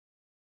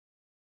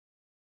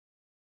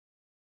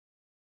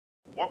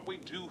What we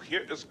do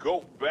here is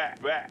go back.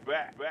 Oh,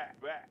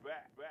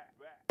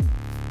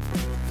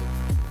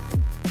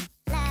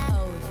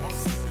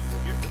 yes.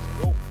 Here is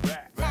go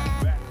back.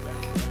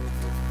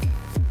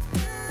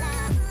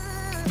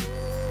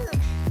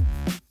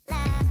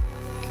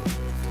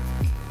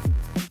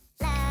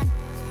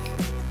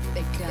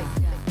 Big gun.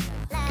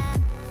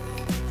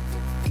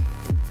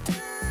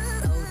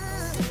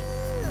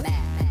 Oh,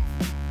 Madden.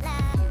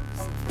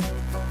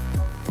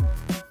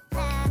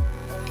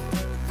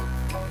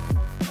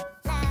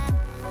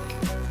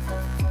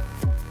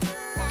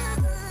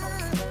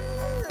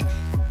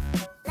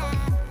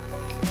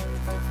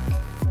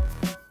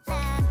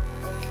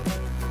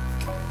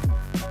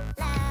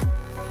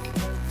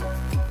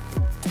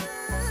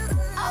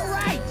 All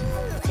right,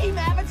 Team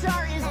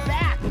Avatar is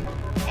back.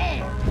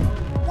 Air,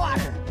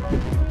 water,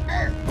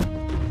 earth,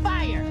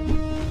 fire,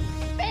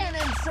 fan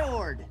and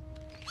sword.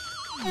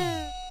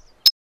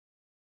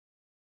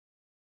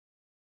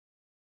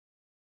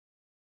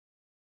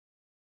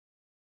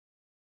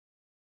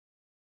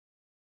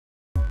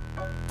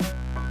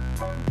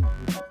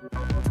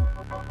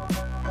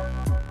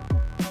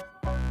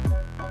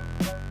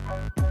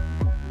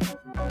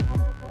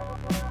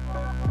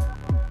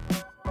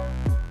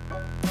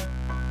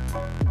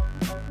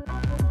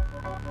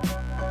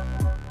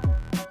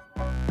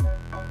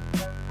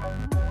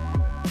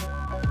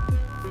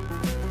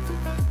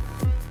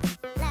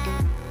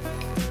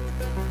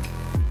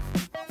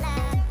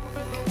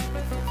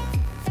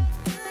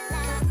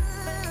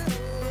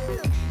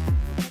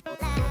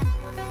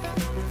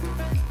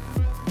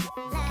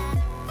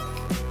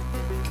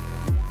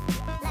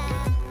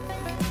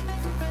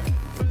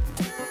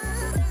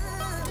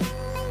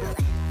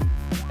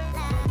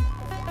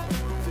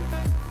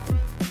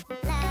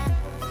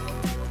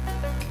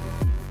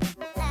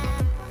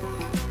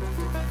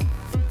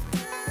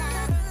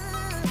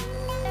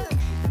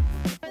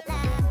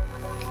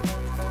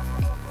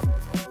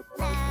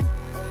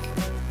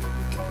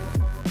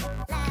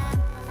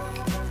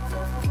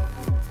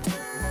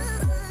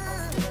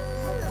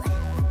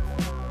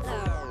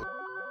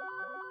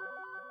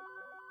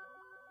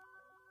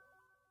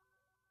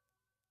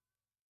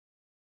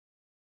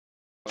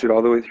 Watch it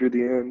all the way through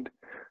the end.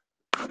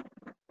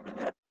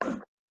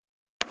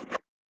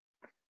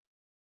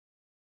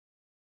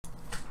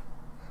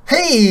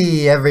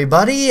 Hey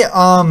everybody,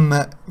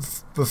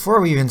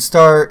 before we even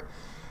start,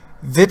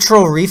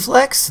 Vitral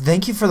Reflex,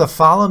 thank you for the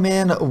follow,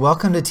 man.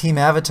 Welcome to Team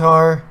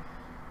Avatar.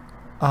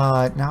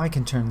 Now I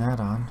can turn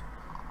that on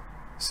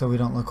so we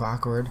don't look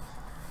awkward.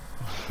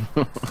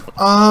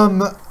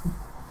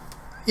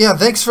 Yeah,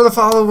 thanks for the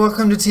follow.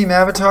 Welcome to Team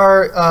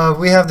Avatar.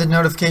 We have the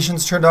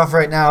notifications turned off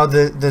right now.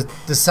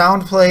 The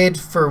sound played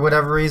for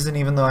whatever reason,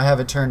 even though I have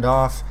it turned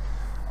off.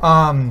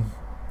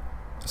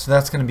 So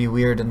that's going to be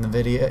weird in the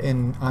video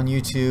on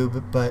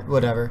YouTube, but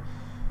whatever.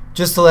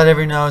 Just to let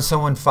everyone know,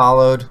 someone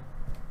followed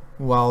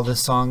while the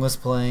song was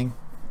playing.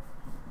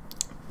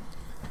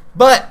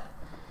 But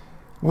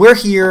we're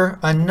here,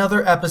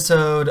 another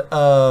episode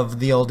of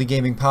the Oldy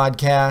Gaming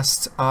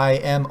Podcast. I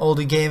am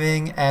Oldy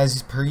Gaming,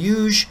 as per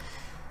usual.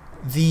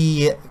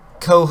 The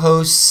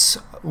co-hosts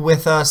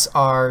with us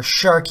are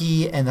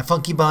Sharky and the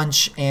Funky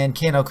Bunch and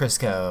Kano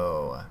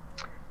Crisco.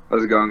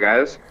 How's it going,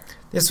 guys?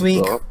 This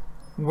week, Hello.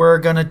 we're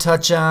going to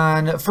touch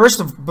on,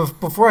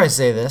 before I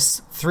say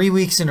this, 3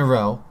 weeks in a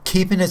row,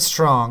 keeping it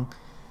strong.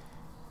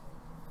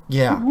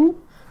 Yeah.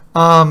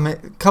 A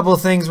couple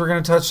of things we're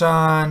going to touch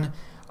on.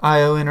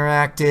 IO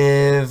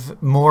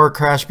Interactive, more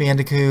Crash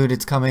Bandicoot,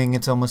 it's coming,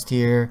 it's almost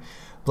here.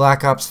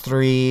 Black Ops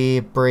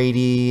 3,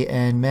 Brady,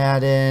 and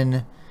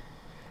Madden.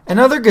 And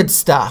other good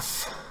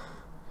stuff.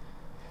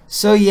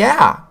 So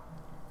yeah.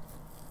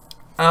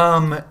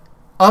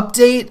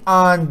 Update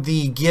on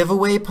the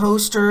giveaway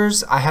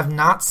posters. I have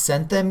not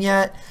sent them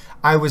yet.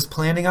 I was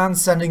planning on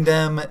sending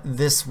them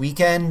this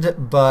weekend,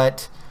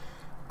 but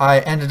I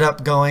ended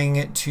up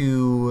going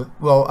to,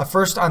 well,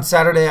 first on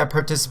Saturday I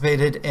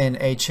participated in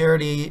a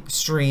charity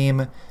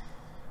stream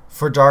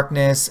for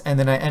Darkness, and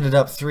then I ended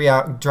up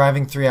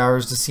driving 3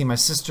 hours to see my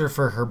sister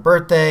for her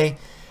birthday,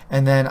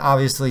 and then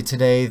obviously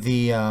today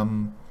the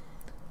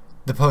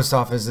post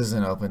office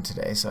isn't open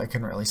today, so I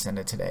couldn't really send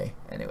it today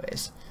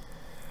anyways.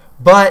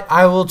 But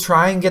I will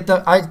try and get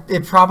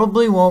it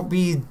probably won't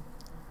be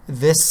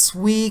this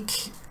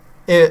week.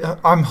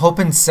 I'm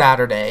hoping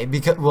Saturday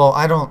because, well,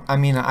 I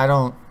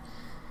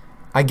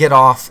get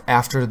off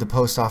after the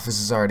post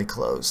office is already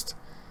closed.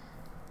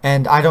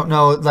 And I don't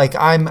know, like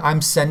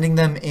I'm sending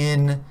them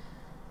in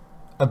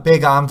a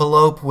big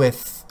envelope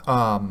with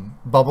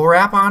bubble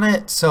wrap on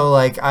it, so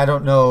like I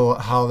don't know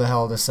how the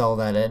hell to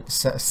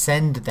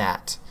send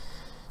that.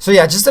 So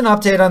yeah, just an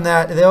update on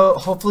that.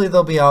 Hopefully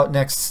they'll be out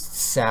next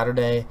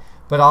Saturday,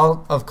 but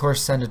I'll of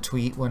course send a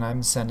tweet when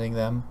I'm sending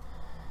them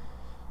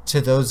to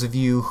those of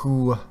you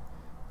who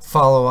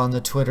follow on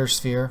the Twitter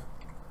sphere.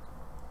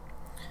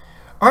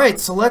 All right,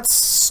 so let's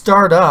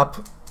start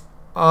up.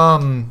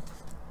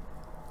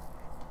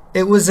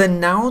 It was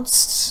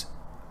announced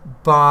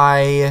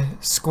by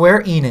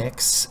Square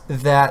Enix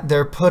that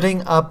they're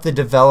putting up the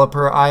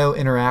developer IO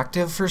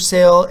Interactive for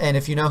sale. And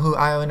if you know who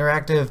IO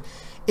Interactive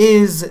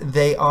is,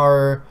 they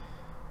are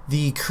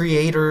the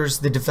creators,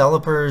 the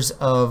developers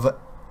of,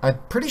 I'm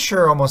pretty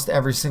sure, almost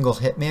every single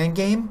Hitman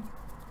game,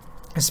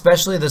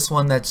 especially this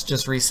one that's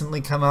just recently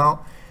come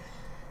out.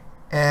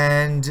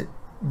 And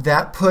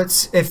that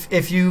puts,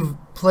 if you've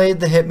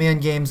played the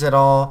Hitman games at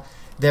all,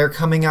 they're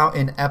coming out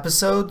in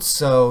episodes.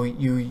 So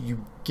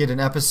you get an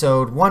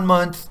episode 1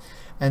 month,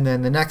 and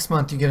then the next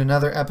month you get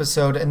another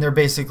episode, and they're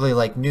basically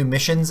like new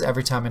missions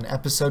every time an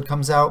episode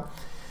comes out.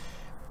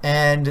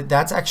 And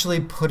that's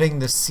actually putting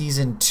the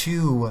season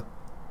 2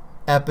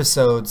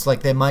 episodes,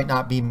 like, they might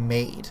not be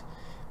made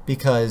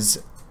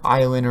because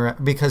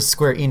because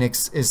Square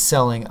Enix is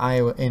selling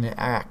IO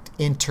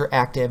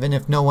Interactive, and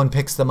if no one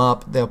picks them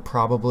up, they'll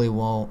probably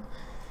won't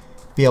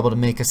be able to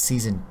make a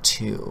season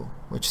 2,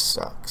 which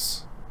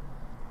sucks.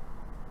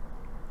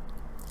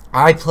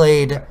 I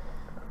played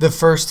the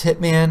first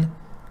Hitman,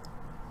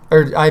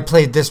 or I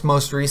played this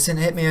most recent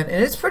Hitman,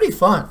 and it's pretty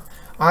fun.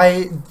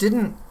 I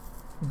didn't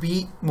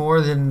beat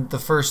more than the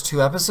first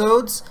 2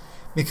 episodes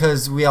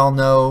because we all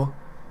know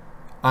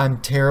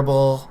I'm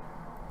terrible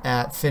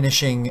at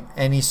finishing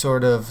any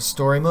sort of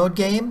story mode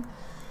game.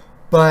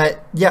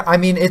 But yeah, I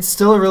mean, it's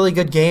still a really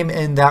good game,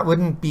 and that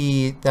would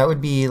be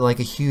like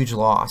a huge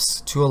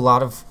loss to a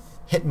lot of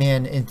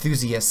Hitman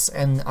enthusiasts,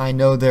 and I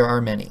know there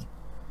are many.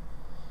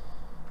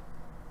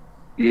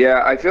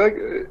 Yeah, I feel like,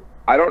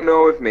 I don't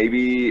know if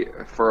maybe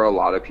for a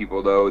lot of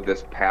people though,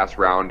 this past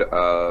round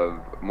of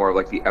more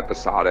like the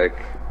episodic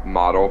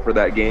model for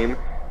that game,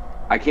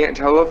 I can't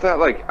tell if that,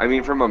 like, I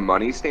mean, from a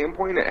money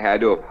standpoint, it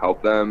had to have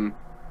helped them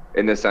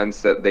in the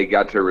sense that they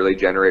got to really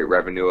generate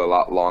revenue a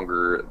lot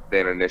longer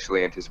than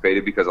initially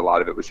anticipated, because a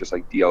lot of it was just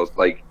like DLC.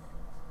 Like,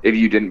 if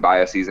you didn't buy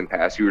a season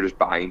pass, you were just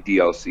buying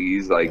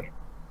DLCs like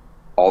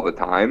all the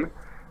time.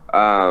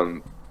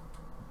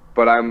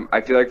 But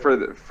I feel like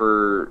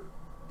for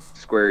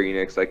Square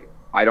Enix, like,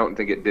 I don't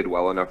think it did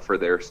well enough for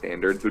their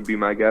standards, would be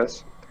my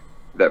guess.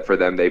 That for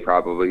them, they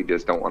probably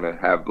just don't want to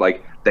have,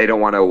 like, they don't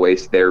want to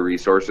waste their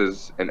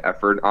resources and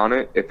effort on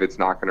it if it's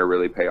not going to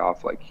really pay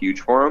off like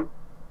huge for them,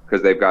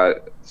 because they've got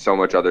so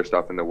much other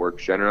stuff in the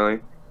works generally.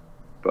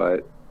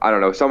 But I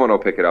don't know, someone will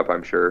pick it up,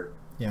 I'm sure.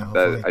 Yeah,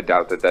 hopefully. I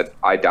doubt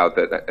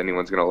that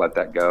anyone's going to let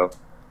that go.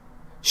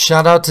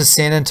 Shout out to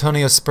San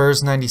Antonio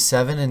Spurs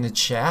 97 in the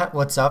chat.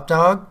 What's up,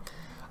 dog?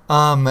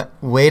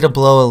 Way to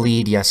blow a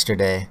lead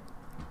yesterday.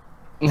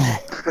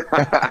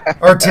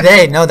 Or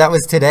today. No, that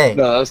was today.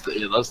 No, that was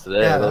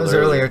today. Yeah, that was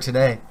earlier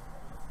today.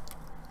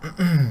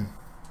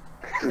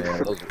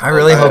 I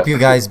really hope you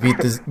guys beat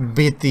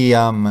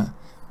the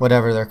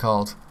whatever they're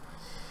called,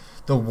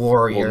 the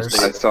Warriors.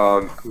 I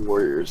saw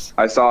Warriors.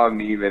 I saw a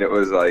meme, and it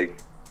was like,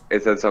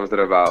 it said something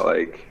about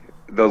like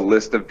the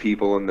list of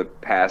people in the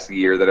past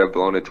year that have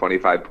blown a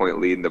 25-point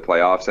lead in the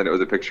playoffs, and it was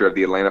a picture of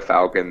the Atlanta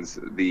Falcons,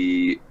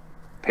 the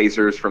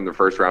Pacers from the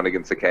first round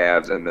against the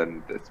Cavs, and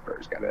then the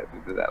Spurs got added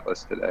to that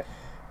list today.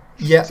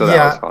 Yeah, so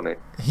that was funny.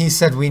 He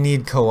said we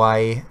need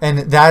Kawhi,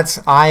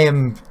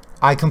 and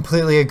I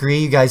completely agree.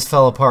 You guys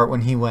fell apart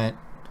when he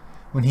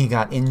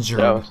got injured.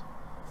 Yeah,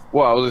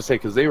 well, I was gonna say,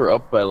 because they were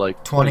up by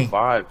like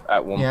 25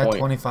 at one point.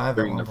 25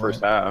 during the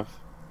first half.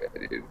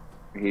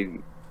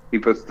 He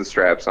puts the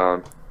straps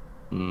on.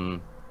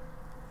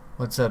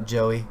 What's up,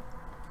 Joey?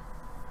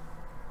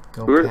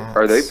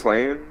 Are they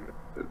playing?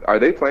 Are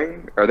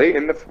they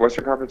in the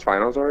Western Conference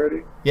Finals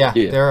already? Yeah,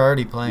 they're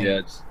already playing.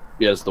 Yeah,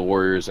 it's the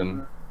Warriors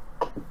and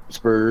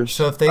Spurs.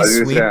 So if they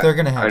sweep, they're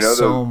gonna have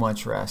so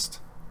much rest.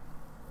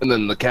 And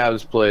then the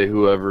Cavs play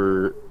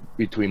whoever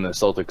between the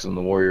Celtics and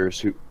the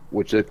Warriors,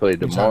 which they play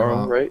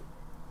tomorrow, right?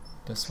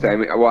 The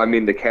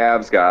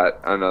Cavs got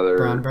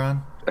another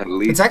at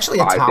least it's actually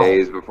 5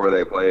 days before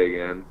they play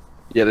again.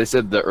 Yeah, they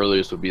said the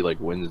earliest would be like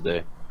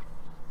Wednesday.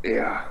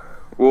 Yeah.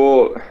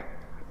 Well,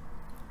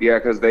 yeah,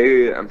 because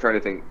I'm trying to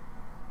think.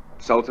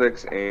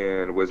 Celtics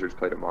and Wizards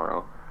play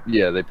tomorrow.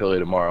 Yeah, they play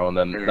tomorrow, and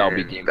then that'll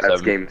be game 7.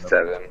 That's game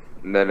 7.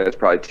 And then it's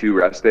probably 2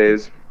 rest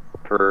days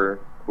for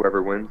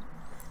whoever wins.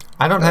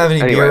 I don't have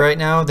any beer right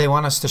now. They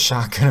want us to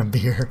shotgun a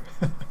beer.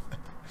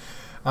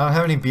 I don't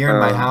have any beer in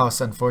my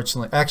house,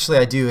 unfortunately. Actually,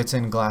 I do. It's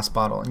in a glass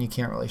bottle, and you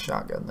can't really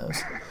shotgun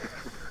those.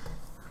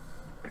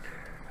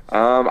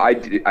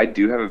 I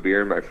do have a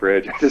beer in my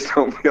fridge. I just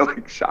don't feel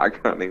like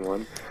shotgunning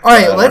one. All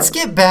right, let's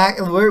get back.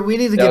 We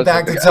need to get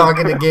back to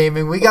talking to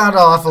gaming. We got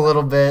off a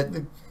little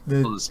bit.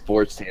 The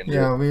sports tangent.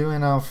 Yeah, we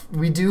went off.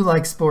 We do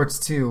like sports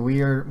too.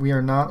 We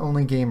are not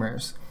only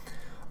gamers.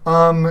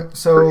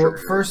 So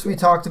first we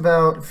talked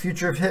about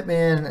future of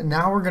Hitman.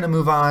 Now we're gonna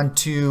move on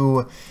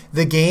to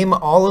the game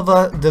all of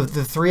us,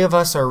 the 3 of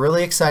us are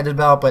really excited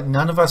about, but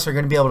none of us are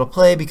gonna be able to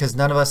play because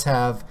none of us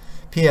have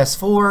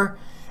PS4.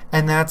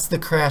 And that's the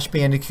Crash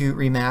Bandicoot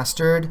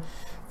Remastered.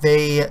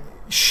 They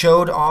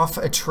showed off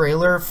a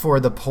trailer for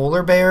the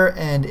polar bear,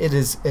 and it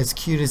is as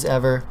cute as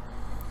ever.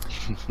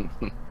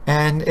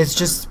 And it's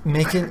just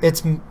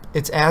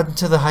it's adding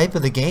to the hype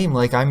of the game.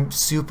 Like, I'm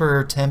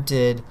super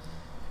tempted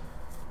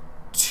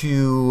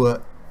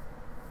to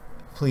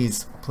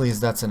please,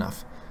 that's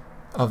enough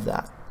of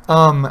that.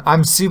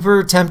 I'm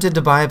super tempted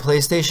to buy a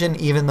PlayStation,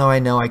 even though I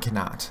know I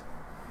cannot.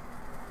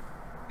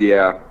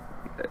 Yeah.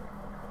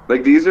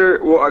 Like these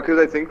are, well, because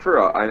I think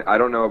I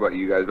don't know about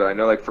you guys, but I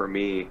know like for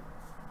me,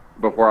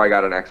 before I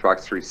got an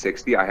Xbox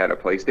 360, I had a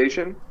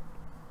PlayStation.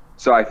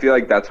 So I feel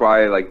like that's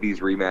why like these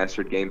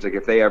remastered games, like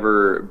if they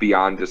ever,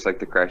 beyond just like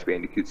the Crash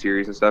Bandicoot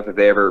series and stuff, if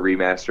they ever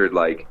remastered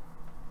like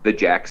the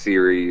Jack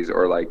series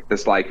or like the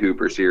Sly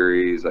Cooper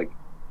series, like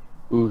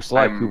Ooh,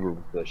 Sly Cooper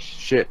was the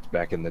shit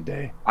back in the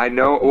day. I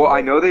know, well,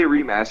 I know they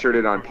remastered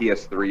it on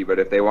PS3, but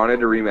if they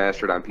wanted to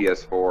remaster it on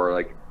PS4,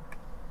 like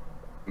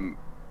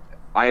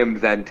I am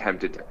then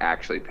tempted to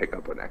actually pick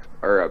up a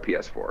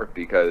PS4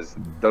 because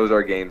those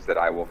are games that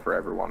I will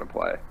forever want to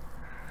play.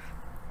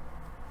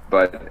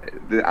 But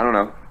I don't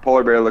know.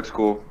 Polar Bear looks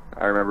cool.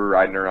 I remember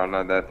riding around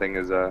on that thing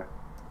as a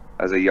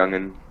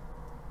youngin'.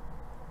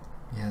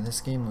 Yeah, this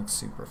game looks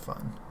super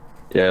fun.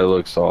 Yeah, it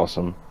looks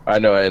awesome. I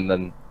know, and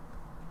then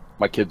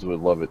my kids would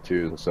love it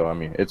too. So I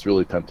mean, it's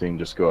really tempting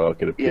just go out,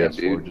 get a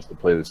PS4 just to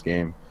play this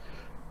game.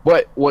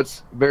 But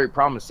what's very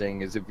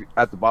promising is if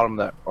at the bottom of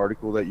that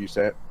article that you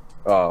sent,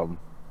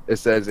 it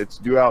says it's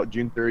due out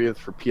June 30th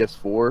for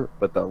PS4,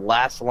 but the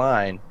last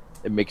line,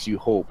 it makes you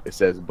hope. It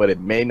says, but it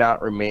may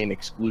not remain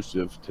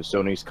exclusive to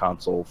Sony's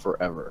console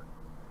forever.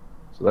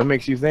 So that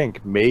makes you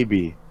think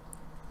maybe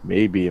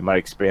it might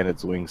expand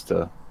its wings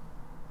to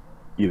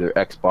either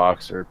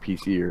Xbox or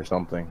PC or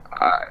something.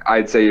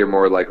 I'd say you're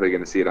more likely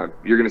going to see it on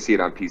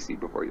PC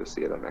before you'll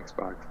see it on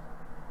Xbox.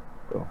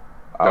 So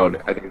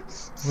I think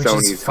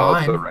Sony's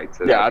held the right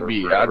to that. I'd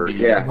be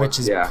which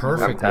is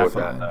perfectly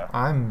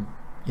fine.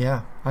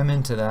 I'm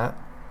into that.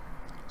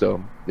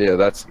 So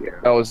yeah,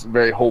 I was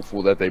very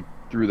hopeful that they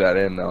threw that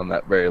in on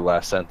that very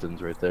last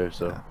sentence right there.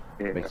 So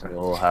it makes me a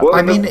little happy. Well,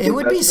 I mean, it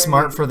would be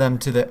smart for them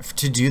to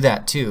do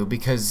that too,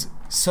 because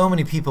so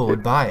many people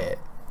would buy it.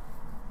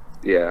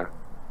 Yeah.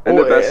 And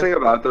the best thing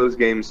about those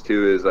games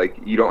too is like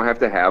you don't have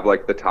to have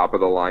like the top of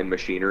the line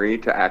machinery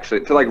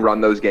to like run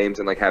those games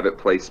and like have it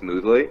play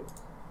smoothly.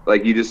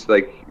 Like you just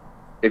like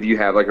if you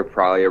have like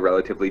probably a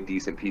relatively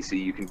decent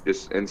PC, you can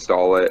just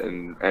install it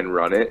and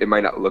run it. It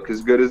might not look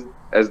as good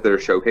as they're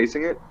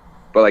showcasing it,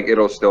 but like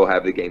it'll still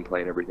have the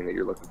gameplay and everything that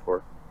you're looking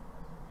for.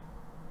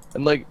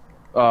 And like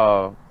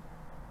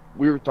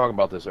we were talking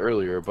about this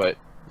earlier, but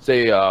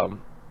say how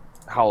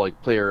like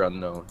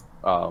PlayerUnknown,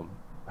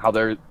 how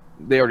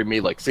they already made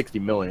like 60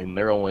 million.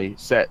 They're only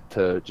set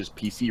to just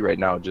PC right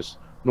now, just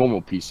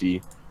normal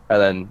PC,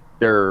 and then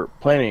they're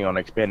planning on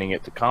expanding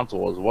it to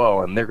console as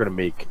well, and they're going to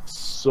make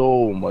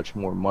so much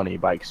more money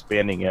by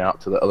expanding it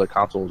out to the other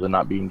consoles and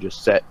not being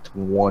just set to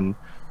one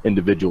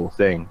individual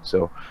thing.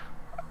 So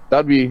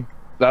that'd be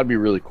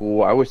really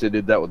cool. I wish they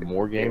did that with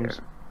more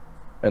games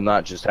and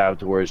not just have it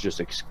to where it's just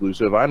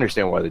exclusive. I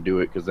understand why they do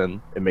it, because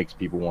then it makes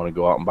people want to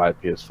go out and buy a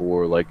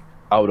PS4. Like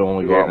I would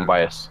only go out and buy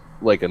a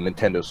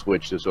Nintendo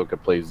Switch just so I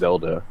could play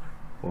Zelda,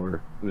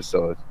 or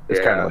so it's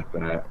kind of like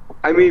that.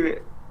 I mean,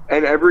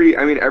 and I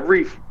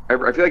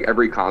feel like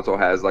every console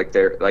has like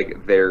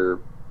their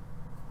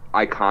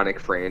iconic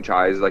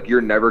franchise. Like you're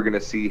never gonna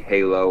see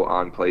Halo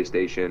on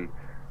PlayStation.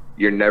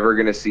 You're never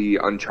gonna see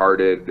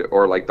Uncharted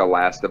or like The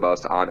Last of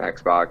Us on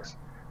Xbox.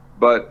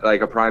 But like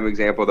a prime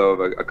example though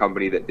of a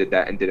company that did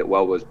that and did it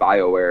well was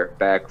BioWare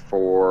back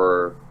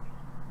for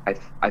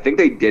I think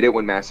they did it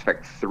when Mass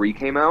Effect 3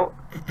 came out.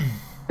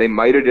 They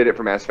might have did it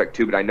for Mass Effect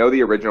 2, but I know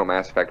the original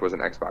Mass Effect was an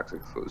Xbox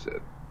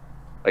exclusive.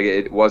 Like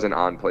it wasn't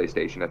on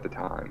PlayStation at the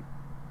time.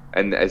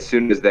 And as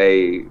soon as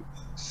they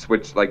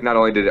switched, like not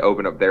only did it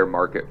open up their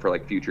market for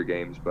like future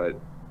games, but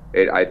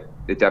it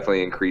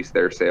definitely increased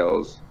their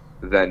sales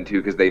then too,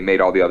 because they made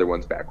all the other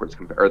ones backwards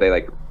or they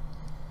like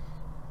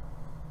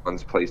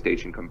one's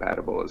PlayStation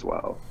compatible as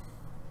well.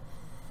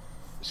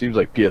 Seems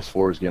like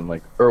PS4 is getting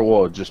like,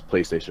 just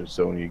PlayStation,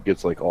 Sony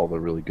gets like all the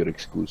really good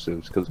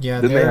exclusives, because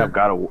didn't they have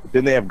God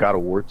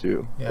of War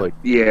too? Yeah. Like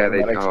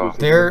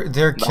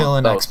they're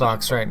killing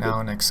Xbox right now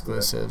in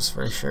exclusives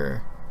for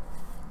sure.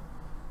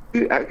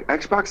 Dude,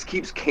 Xbox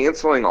keeps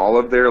canceling all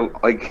of their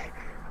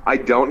I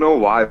don't know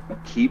why they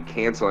keep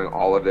canceling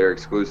all of their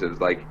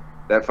exclusives. Like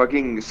that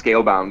fucking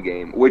Scalebound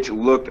game, which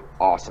looked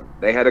awesome.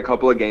 They had a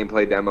couple of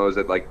gameplay demos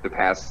at like the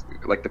past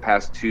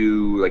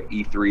two like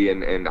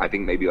E3 and I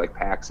think maybe like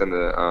PAX in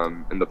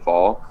the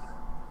fall.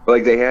 But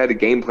like they had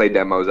gameplay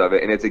demos of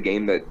it, and it's a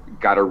game that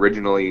got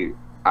originally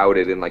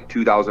outed in like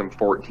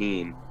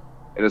 2014 and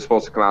it was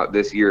supposed to come out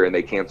this year, and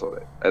they canceled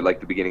it at like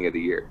the beginning of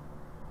the year.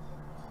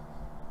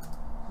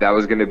 That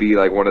was going to be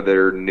like one of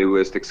their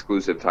newest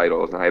exclusive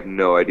titles, and I have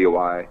no idea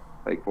why.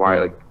 Like why?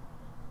 Like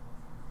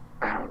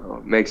I don't know.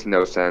 It makes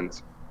no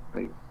sense.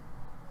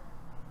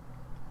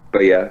 But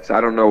yeah, so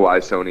I don't know why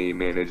Sony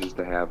manages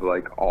to have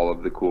like all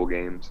of the cool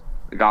games.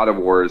 God of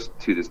War is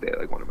to this day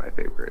like one of my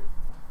favorite.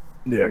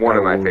 Yeah, one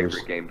of my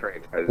favorite game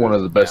franchises. One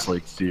of the best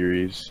like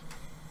series.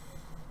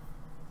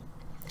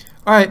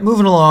 All right,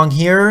 moving along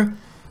here.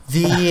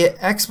 The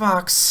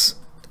Xbox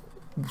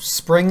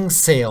spring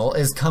sale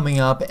is coming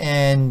up,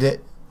 and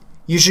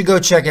you should go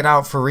check it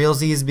out for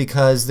realsies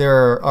because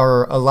there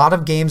are a lot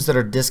of games that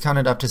are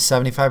discounted up to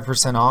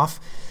 75%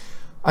 off.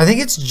 I think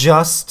it's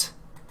just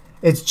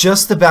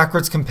the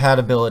backwards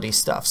compatibility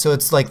stuff. So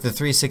it's like the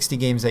 360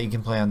 games that you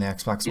can play on the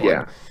Xbox One.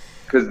 Yeah,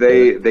 because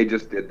they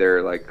just did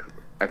their like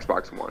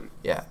Xbox One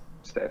Yeah.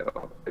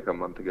 sale like a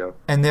month ago.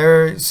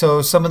 And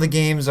so some of the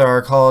games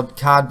are called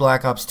COD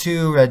Black Ops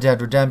 2, Red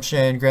Dead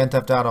Redemption, Grand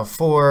Theft Auto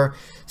 4,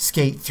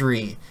 Skate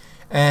 3.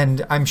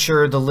 And I'm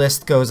sure the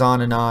list goes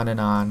on and on and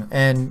on.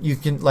 And you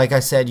can, like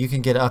I said, you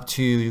can get up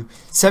to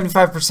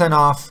 75%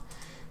 off.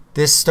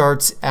 This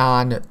starts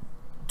on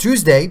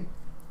Tuesday,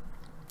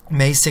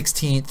 May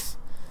 16th.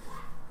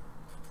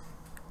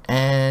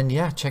 And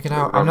yeah, check it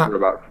out.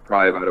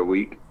 Probably about a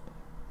week.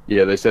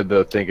 Yeah, they said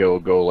they think it will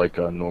go like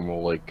a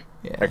normal like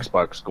Yeah.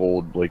 Xbox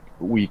Gold like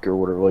week or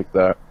whatever like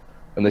that.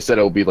 And they said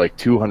it'll be like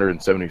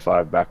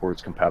 275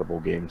 backwards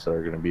compatible games that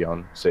are going to be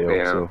on sale.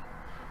 Yeah. So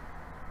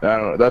I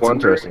don't know. That's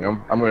interesting.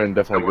 I'm going to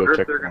definitely go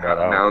check that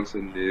out. Announce a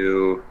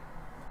new,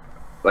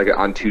 like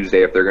on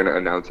Tuesday, if they're going to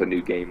announce a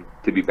new game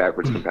to be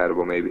backwards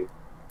compatible, maybe.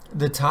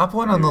 The top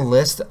one on the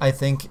list, I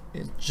think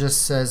it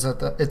just says at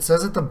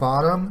the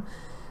bottom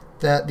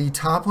that the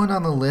top one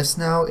on the list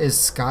now is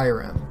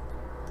Skyrim.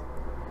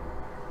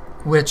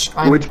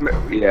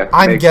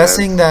 I'm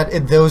guessing sense.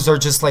 that those are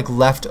just like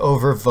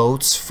leftover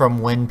votes from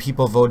when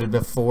people voted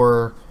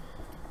before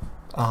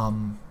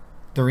the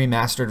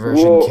remastered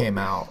version came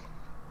out.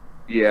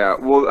 Yeah,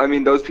 well, I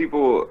mean, those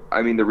people,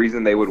 I mean, the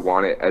reason they would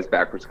want it as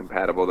backwards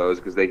compatible, though, is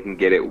because they can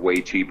get it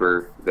way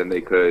cheaper than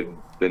they could.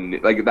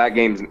 Like, that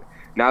game's,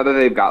 now that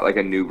they've got, like,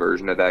 a new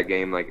version of that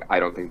game, like, I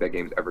don't think that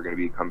game's ever going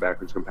to become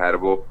backwards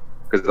compatible,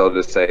 because they'll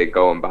just say,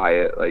 go and buy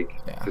it, like,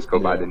 just go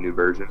buy the new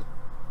version.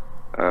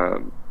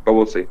 But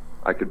we'll see.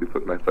 I could be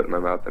putting my foot in my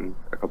mouth in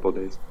a couple of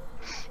days.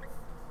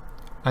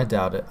 I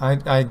doubt it.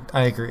 I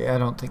agree. I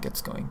don't think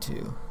it's going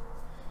to.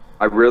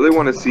 I really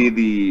want to see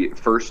the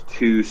first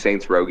two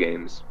Saints Row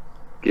games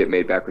get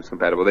made backwards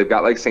compatible. They've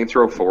got like Saints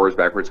Row 4 is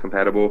backwards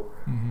compatible.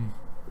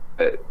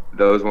 But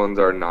those ones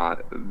are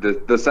not.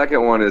 The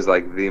second one is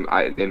like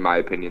in my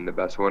opinion, the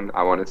best one.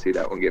 I want to see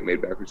that one get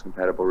made backwards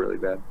compatible really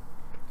bad.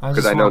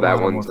 Because I know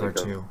that one's like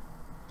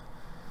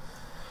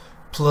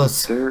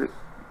Plus, they're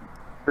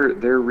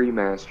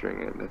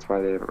remastering it. That's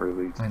why they haven't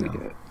released it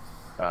yet.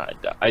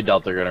 I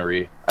doubt they're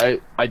gonna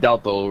I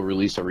doubt they'll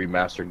release a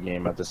remastered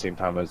game at the same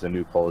time as the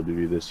new Call of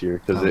Duty this year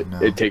because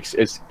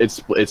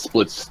it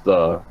splits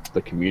the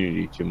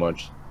community too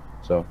much.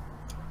 So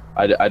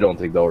I don't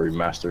think they'll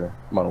remaster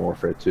Modern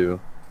Warfare 2.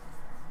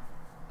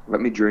 Let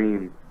me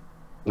dream.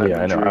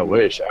 I know. I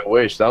wish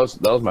that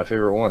was my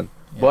favorite one.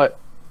 Yeah. But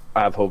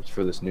I have hopes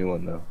for this new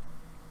one though.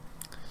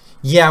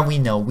 Yeah, we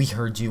know. We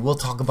heard you. We'll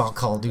talk about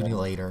Call of Duty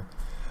later.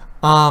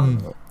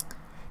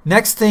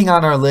 Next thing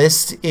on our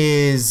list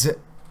is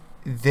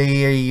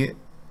I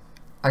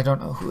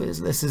don't know who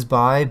this is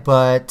by,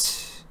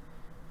 but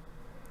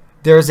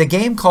there's a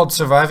game called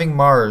Surviving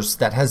Mars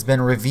that has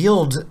been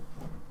revealed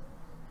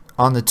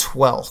on the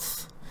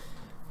 12th.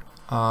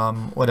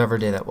 Whatever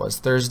day that was.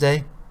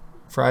 Thursday?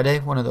 Friday?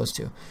 One of those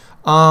two.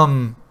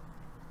 And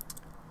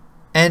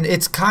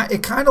it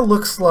kind of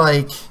looks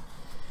like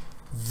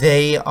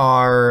they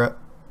are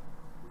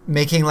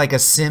making like a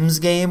Sims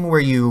game where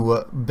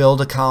you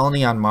build a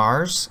colony on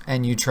Mars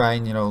and you try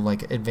and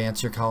like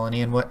advance your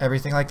colony and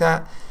everything like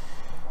that.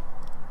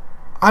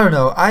 I don't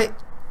know.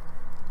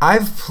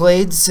 I've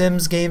played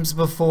Sims games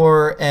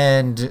before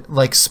and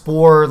like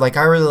Spore, like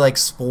I really like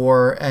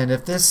Spore, and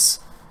if this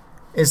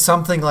is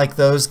something like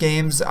those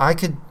games, I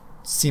could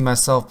see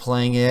myself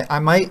playing it.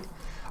 I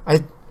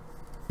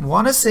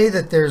want to say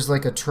that there's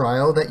like a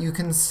trial that you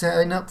can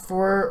sign up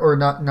for, or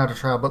not a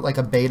trial, but like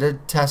a beta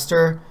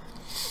tester.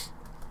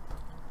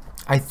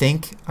 I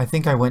think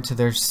I went to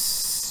their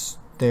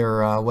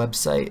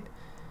website,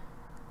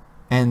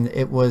 and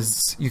it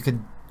was you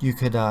could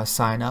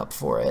sign up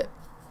for it.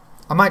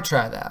 I might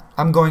try that.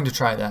 I'm going to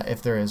try that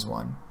if there is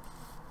one,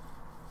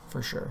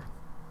 for sure.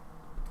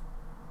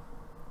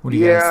 What do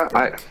you guys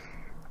think?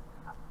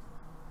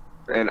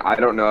 I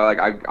don't know. Like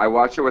I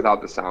watched it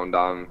without the sound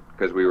on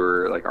because we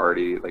were like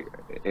already like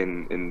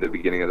in the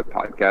beginning of the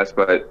podcast,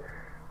 but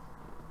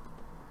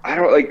I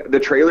don't like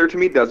the trailer. To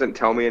me, doesn't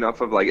tell me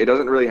enough of like it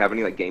doesn't really have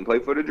any like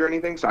gameplay footage or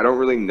anything, so I don't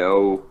really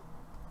know.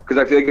 Because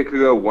I feel like it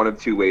could go one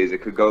of two ways.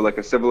 It could go like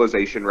a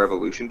Civilization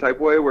Revolution type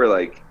way, where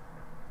like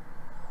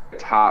a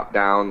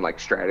top-down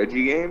like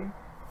strategy game,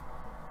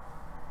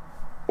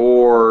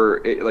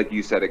 or like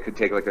you said, it could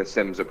take like a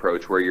Sims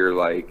approach where you're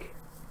like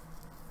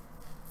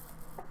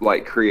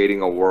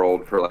creating a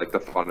world for like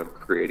the fun of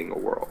creating a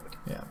world.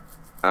 Yeah.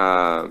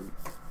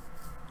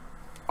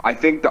 I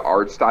think the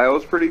art style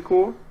is pretty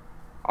cool.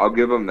 I'll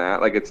give them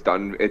that. Like it's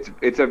done.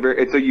 It's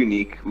a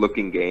unique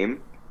looking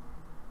game.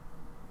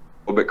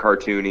 A little bit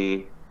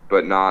cartoony,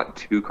 but not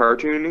too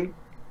cartoony.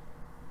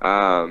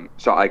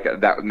 So like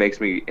that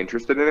makes me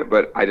interested in it,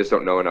 but I just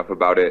don't know enough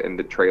about it, and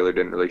the trailer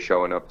didn't really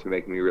show enough to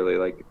make me really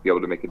like be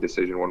able to make a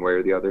decision one way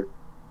or the other.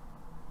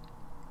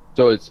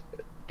 So it's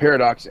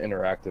Paradox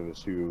Interactive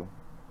is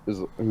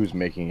who's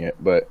making it,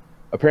 but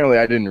apparently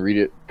I didn't read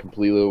it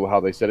completely how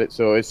they said it.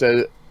 So it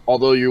said,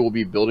 although you will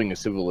be building a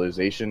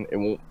civilization,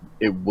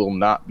 it will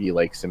not be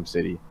like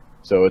SimCity.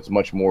 So it's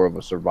much more of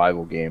a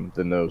survival game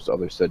than those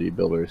other city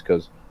builders,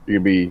 because you're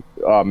gonna be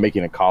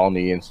making a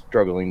colony and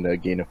struggling to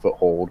gain a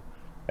foothold,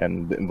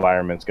 and the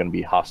environment's gonna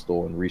be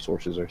hostile and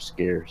resources are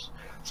scarce.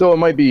 So it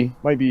might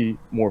be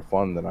more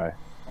fun than I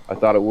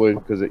thought it would,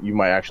 because you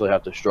might actually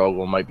have to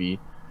struggle. It might be,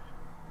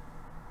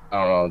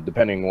 I don't know,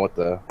 depending on what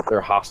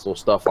their hostile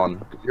stuff on.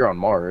 Cause you're on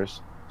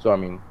Mars, so I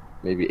mean,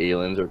 maybe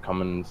aliens are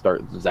coming and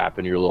start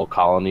zapping your little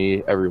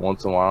colony every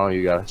once in a while.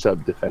 You gotta set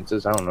up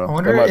defenses. I don't know. I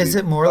wonder, is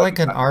it more like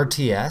an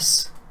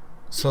RTS?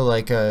 So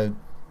like a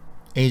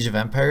Age of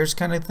Empires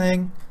kind of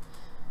thing?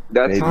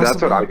 That's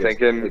what I'm I guess.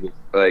 thinking.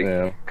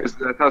 Like, because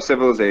that's how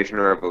Civilization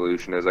or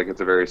Evolution is. Like,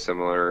 it's a very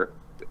similar.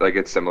 Like,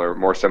 it's similar,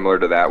 more similar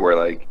to that, where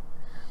like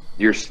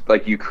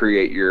you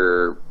create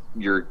your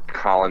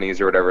colonies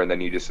or whatever, and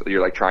then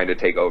you're like trying to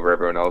take over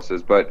everyone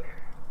else's. But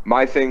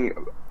my thing,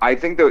 I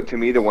think that to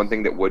me, the one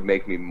thing that would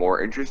make me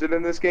more interested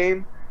in this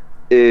game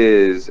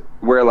is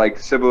where like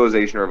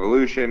Civilization or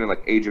Evolution and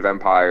like Age of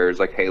Empires,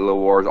 like Halo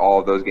Wars, all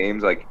of those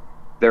games, like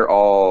they're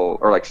all,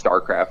 or like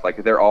StarCraft,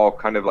 like they're all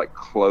kind of like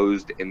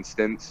closed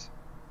instance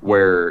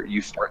where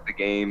you start the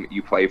game,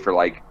 you play for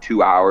like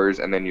 2 hours,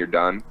 and then you're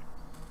done.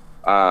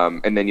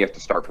 And then you have to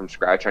start from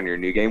scratch on your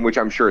new game, which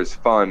I'm sure is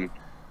fun.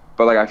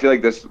 But like I feel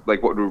like this,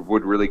 like what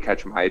would really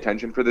catch my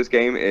attention for this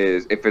game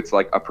is if it's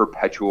like a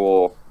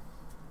perpetual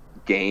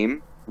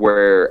game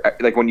where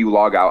like when you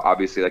log out,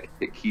 obviously like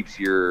it keeps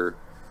your,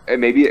 and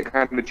maybe it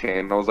kind of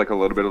channels like a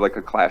little bit of like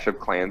a Clash of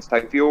Clans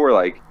type feel where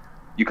like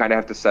you kind of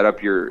have to set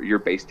up your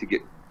base to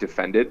get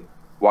defended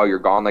while you're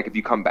gone. Like if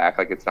you come back,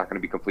 like it's not going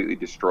to be completely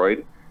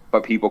destroyed,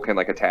 but people can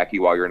like attack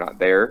you while you're not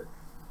there.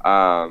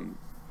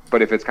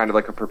 But if it's kind of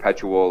like a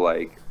perpetual,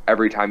 like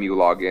every time you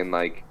log in,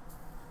 like,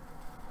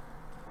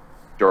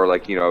 or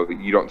like, you know,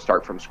 you don't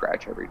start from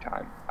scratch every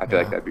time. I feel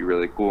like that'd be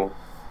really cool,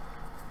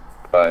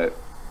 but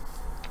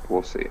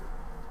we'll see.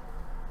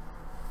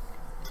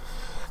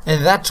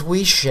 And that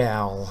we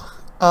shall.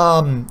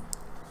 I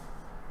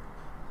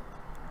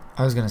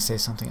was going to say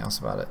something else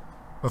about it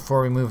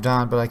before we moved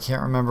on, but I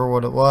can't remember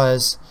what it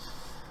was.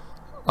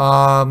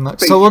 So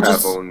we'll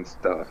just, and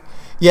stuff.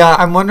 yeah,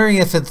 I'm wondering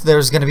if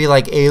there's going to be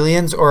like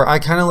aliens, or I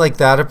kind of like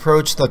that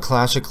approach, the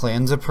Clash of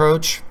Clans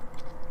approach,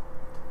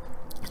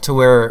 to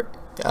where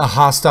a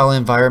hostile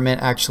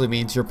environment actually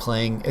means you're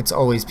playing, it's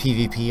always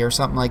PvP or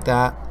something like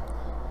that.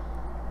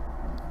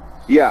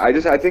 Yeah,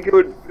 I think it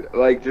would,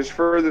 like, just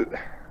for the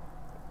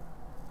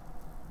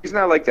reason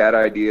I like that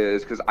idea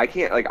is because I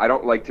can't, like, I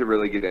don't like to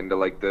really get into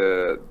like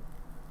the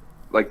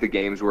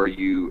games where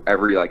you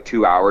every like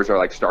 2 hours are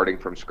like starting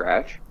from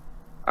scratch,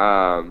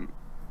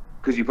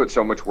 because you put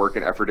so much work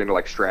and effort into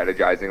like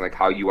strategizing like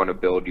how you want to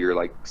build your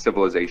like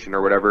civilization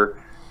or whatever,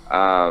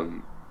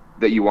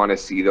 that you want to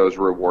see those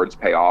rewards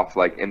pay off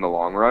like in the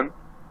long run.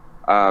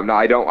 Now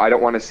I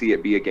don't want to see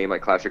it be a game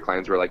like Clash of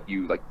Clans where like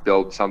you like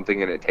build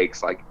something and it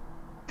takes like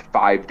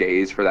 5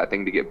 days for that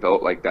thing to get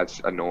built. Like that's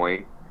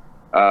annoying.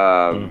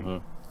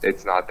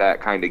 It's not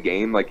that kind of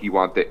game. Like you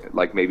want that,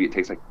 like maybe it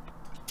takes like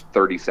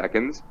 30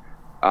 seconds,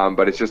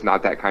 but it's just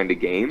not that kind of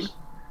game.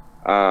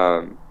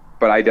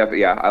 But I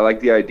definitely, yeah, I like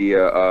the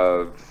idea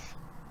of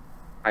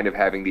kind of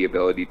having the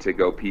ability to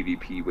go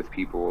PvP with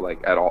people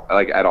like at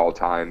all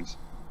times.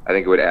 I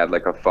think it would add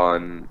like a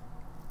fun.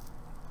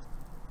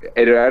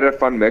 It'd add a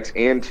fun mix,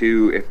 and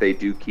too, if they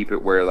do keep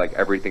it where like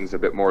everything's a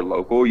bit more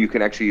local, you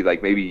can actually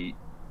like maybe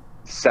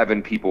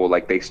 7 people,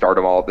 like they start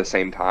them all at the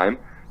same time,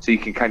 so you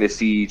can kind of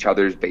see each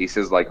other's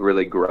bases like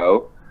really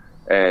grow,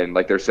 and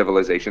like their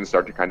civilizations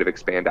start to kind of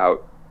expand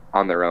out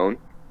on their own.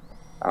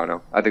 I don't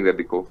know. I think that'd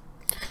be cool.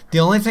 The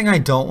only thing I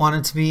don't want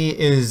it to be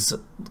is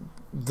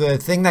the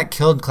thing that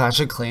killed Clash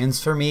of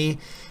Clans for me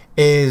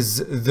is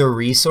the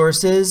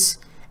resources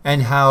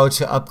and how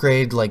to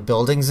upgrade like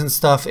buildings and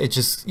stuff. It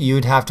just,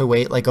 you'd have to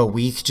wait like a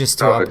week just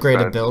to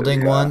upgrade a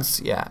building once.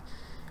 Yeah.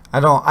 I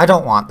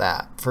don't want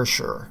that for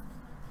sure.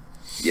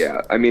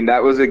 Yeah, I mean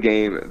that was a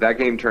game. That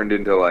game turned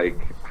into like,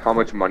 how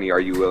much money are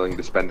you willing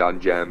to spend on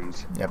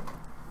gems? Yep.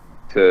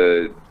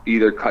 To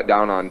either cut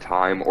down on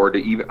time or to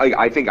even, like,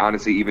 I think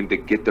honestly even to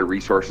get the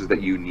resources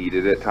that you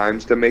needed at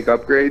times to make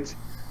upgrades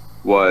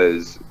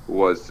was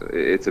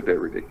it's a bit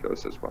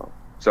ridiculous as well.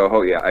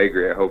 So yeah, I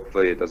agree.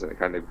 Hopefully it doesn't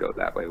kind of go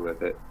that way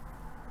with it.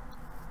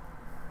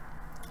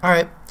 All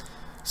right.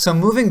 So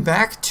moving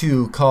back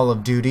to Call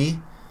of Duty,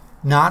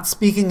 not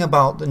speaking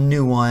about the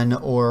new one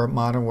or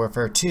Modern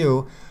Warfare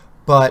 2,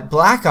 but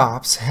Black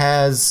Ops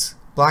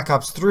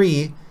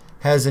 3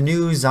 has a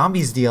new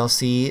Zombies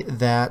DLC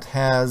that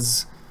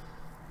has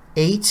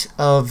 8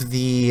 of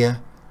the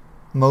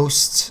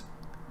most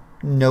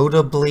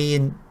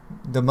notably,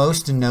 the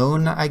most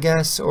known, I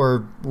guess,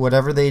 or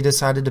whatever they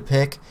decided to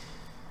pick,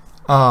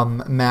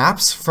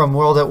 maps from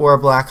World at War,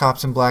 Black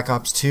Ops, and Black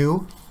Ops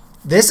 2.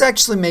 This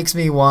actually makes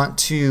me want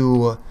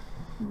to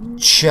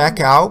check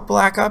out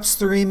Black Ops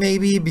 3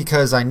 maybe,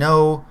 because I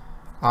know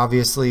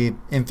obviously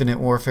Infinite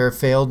Warfare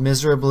failed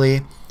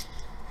miserably,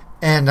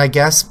 and I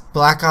guess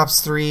Black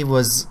Ops 3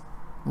 was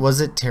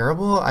Was it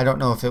terrible? I don't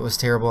know if it was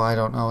terrible. I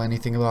don't know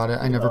anything about it.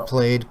 I never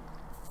played.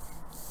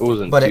 It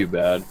wasn't But too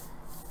bad.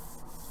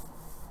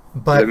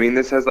 But I mean,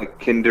 this has like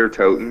Kinder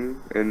Toten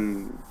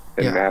and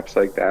Yeah. maps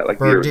like that, like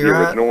the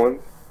Bergerac. original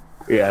ones.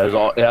 Yeah,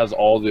 it has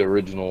all the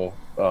original.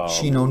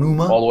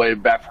 Shinonuma? All the way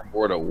back from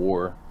World at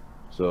War.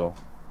 So,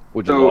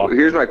 which is So awesome.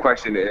 here's my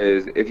question: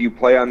 is if you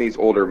play on these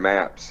older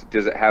maps,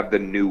 does it have the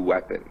new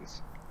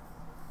weapons?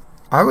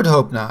 I would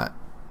hope not.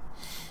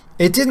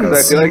 It didn't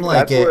 'Cause I feel seem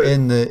like like it that's what-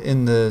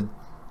 in the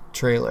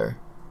trailer.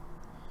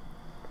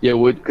 Yeah,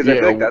 Because I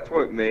feel like that's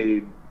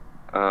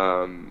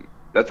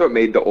what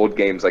made the old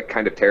games like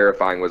kind of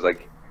terrifying. Was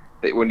like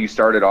when you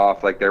started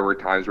off, like there were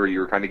times where you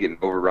were kind of getting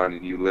overrun,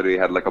 and you literally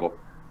had like a couple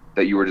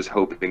that you were just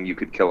hoping you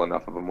could kill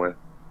enough of them with.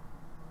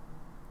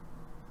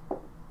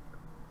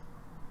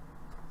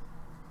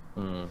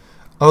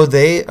 Oh,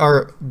 they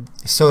are.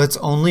 So it's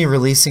only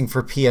releasing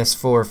for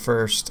PS4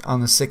 first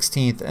on the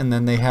 16th, and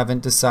then they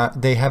haven't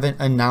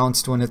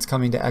announced when it's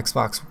coming to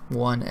Xbox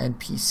One and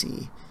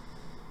PC.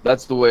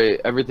 That's the way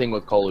everything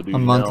with Call of Duty. A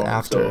month now,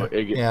 after. so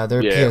Yeah,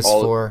 they're yeah,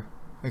 PS4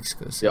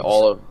 exclusive.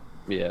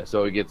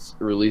 So it gets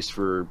released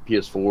for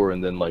PS4,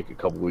 and then like a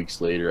couple weeks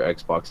later,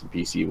 Xbox and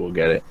PC will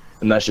get it,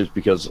 and that's just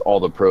because all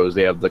the pros,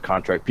 they have the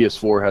contract.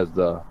 PS4 has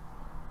the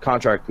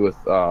contract with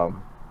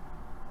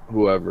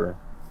whoever,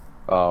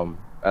 and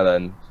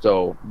then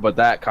but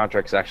that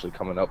contract's actually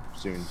coming up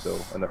soon. So,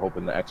 and they're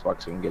hoping the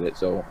Xbox can get it.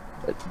 So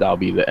that'll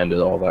be the end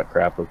of all that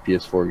crap of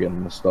PS4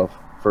 getting the stuff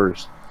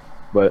first.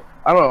 But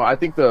I don't know. I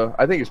think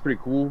it's pretty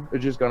cool.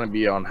 It's just gonna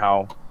be on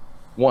how.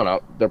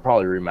 They're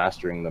probably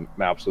remastering the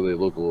maps so they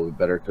look a little bit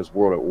better, because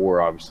World at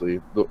War,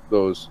 obviously,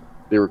 those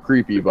they were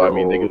creepy, but I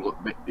mean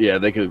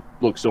they could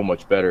look so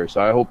much better.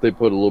 So I hope they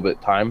put a little bit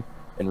of time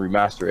and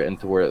remaster it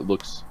into where it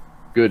looks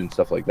good and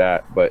stuff like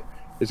that. But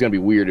it's gonna be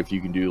weird if you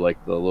can do like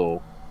the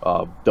little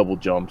double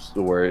jumps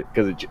to where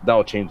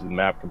that'll change the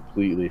map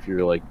completely if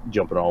you're like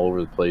jumping all over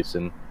the place,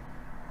 and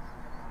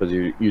because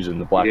you're using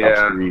the Black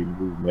Ops 3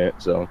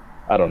 movement. So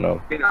I don't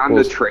know. And on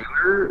the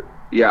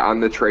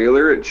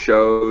trailer, it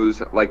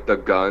shows like the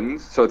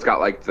guns. So it's got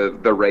like the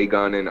ray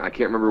gun, and I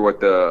can't remember what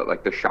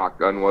the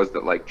shotgun was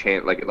that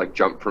it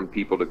jumped from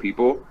people to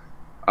people.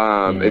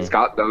 It's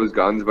got those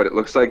guns, but it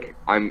looks like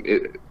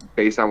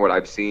based on what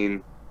I've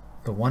seen.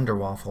 The Wonder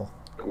Waffle.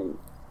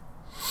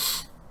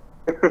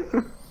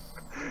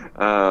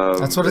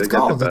 That's That's what it's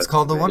called. It's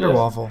called the Wonder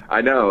Waffle.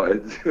 I know,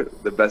 it's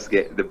the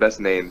best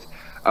names.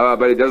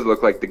 But it does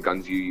look like the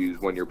guns you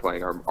use when you're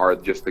playing are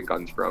just the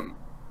guns from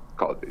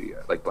Call of Duty,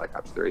 like Black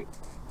Ops 3.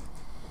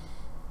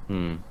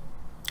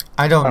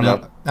 I don't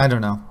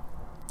know.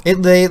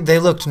 They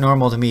looked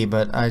normal to me,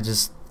 but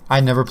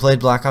I never played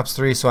Black Ops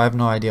 3, so I have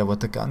no idea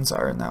what the guns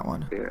are in that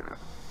one. Yeah.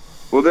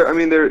 Well,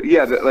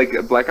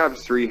 like Black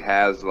Ops 3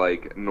 has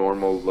like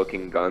normal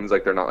looking guns,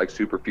 like they're not like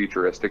super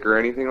futuristic or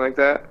anything like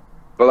that.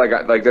 But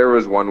like there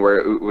was one where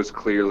it was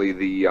clearly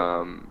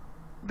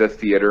the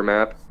theater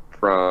map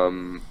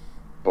from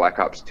Black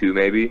Ops 2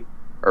 maybe,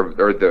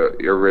 or the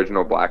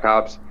original Black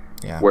Ops,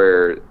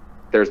 where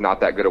there's not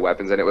that good of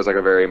weapons, and it was like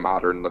a very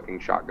modern looking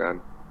shotgun.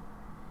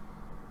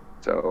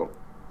 So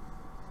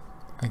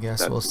I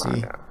guess we'll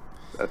see.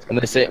 And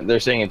they're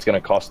saying it's going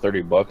to cost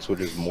 $30,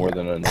 which is more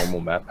than a normal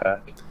map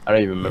pack. I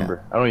don't even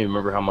remember. I don't even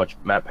remember how much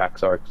map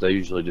packs are, because I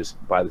usually just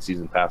buy the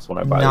season pass when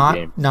I buy the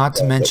game. Not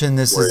to mention,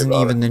 this isn't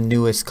even the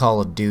newest Call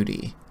of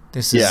Duty.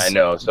 I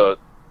know. So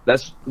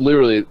that's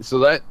literally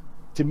that.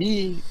 To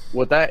me,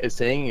 what that is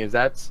saying is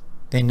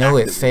they know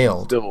it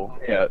failed. Still,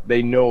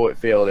 they know it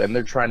failed, and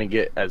they're trying to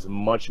get as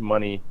much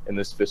money in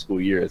this fiscal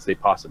year as they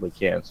possibly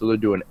can. So they're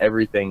doing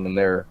everything in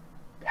their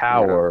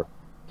power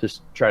to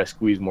try to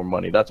squeeze more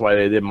money. That's why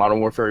they did Modern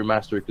Warfare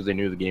Remastered, because they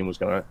knew the game was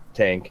going to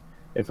tank.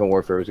 Infinite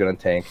Warfare was going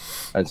to tank,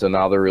 and so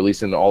now they're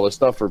releasing all this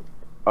stuff for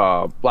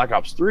Black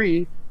Ops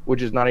 3,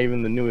 which is not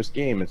even the newest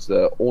game. It's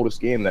the oldest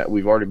game that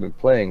we've already been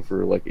playing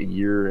for like a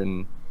year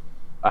and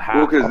a half.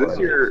 Well,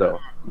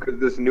 because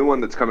this new one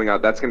that's coming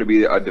out, that's going to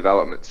be a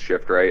development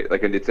shift, right?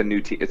 Like it's a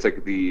new team. It's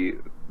like the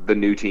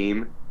new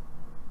team.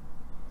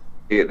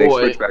 They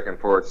switch back and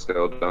forth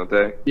still, don't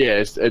they?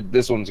 Yeah,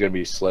 this one's going to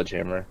be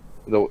Sledgehammer,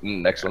 the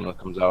next one that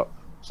comes out.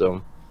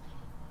 So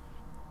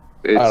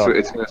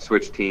it's going to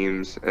switch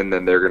teams, and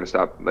then they're going to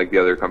stop. Like the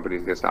other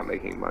company's going to stop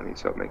making money,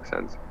 so it makes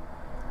sense.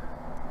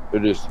 They're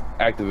just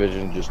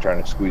Activision, just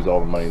trying to squeeze all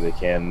the money they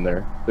can. And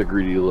they're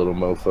greedy little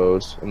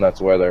mofo's, and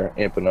that's why they're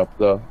amping up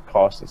the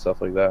cost and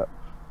stuff like that.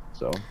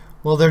 So.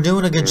 Well, they're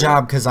doing a good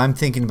job, because I'm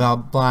thinking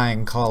about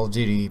buying Call of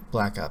Duty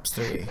Black Ops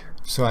 3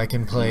 so I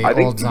can play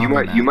old zombie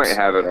maps. You might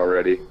have it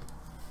already.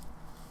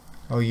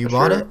 Oh, you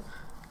bought it?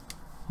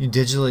 You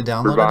digitally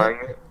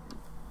downloaded it?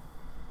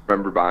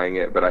 Remember buying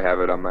it, but I have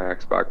it on my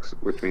Xbox,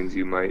 which means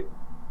you might.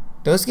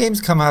 Those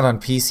games come out on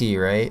PC,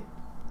 right?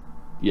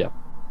 Yeah,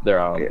 they're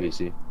out on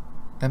PC.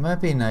 That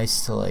might be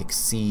nice to like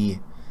see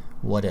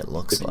what it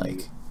looks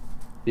like.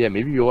 Yeah,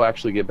 maybe you'll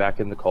actually get back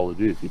into Call of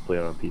Duty if you play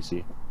it on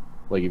PC.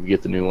 Like if you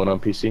get the new one on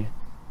PC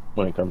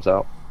when it comes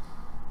out.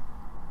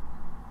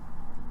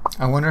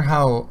 I wonder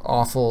how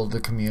awful the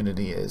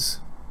community is.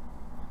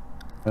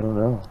 I don't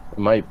know. It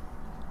might.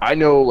 I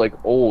know, like,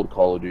 old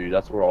Call of Duty,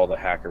 that's where all the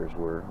hackers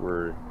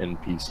were in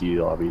PC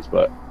lobbies,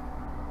 but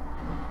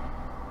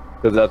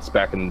because that's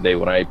back in the day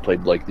when I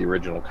played like the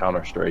original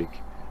Counter-Strike.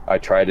 I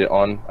tried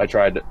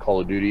Call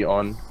of Duty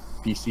on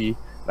PC,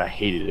 and I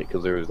hated it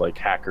because there was like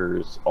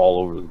hackers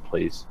all over the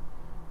place.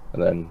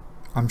 And then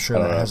I'm sure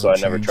I that don't know, hasn't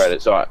so I never changed. tried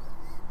it. So I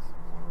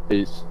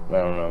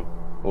don't know.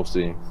 We'll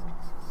see.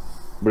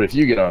 But if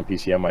you get on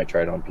PC, I might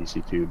try it on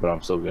PC too. But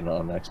I'm still getting it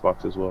on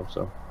Xbox as well.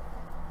 So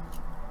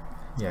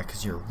Yeah,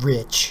 because you're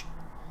rich.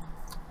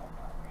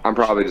 I'm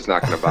probably just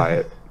not going to buy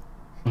it.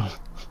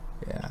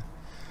 Yeah.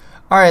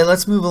 All right,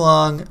 let's move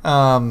along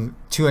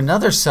to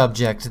another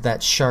subject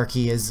that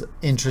Sharky is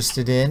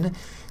interested in.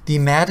 The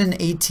Madden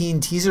 18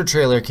 teaser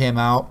trailer came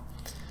out.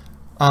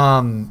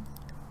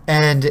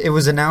 And it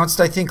was announced,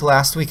 I think,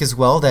 last week as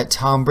well that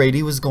Tom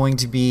Brady was going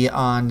to be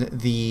on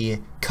the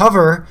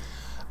cover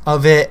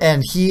of it.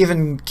 And he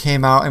even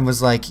came out and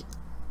was like,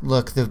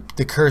 look,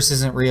 the curse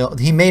isn't real.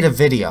 He made a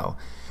video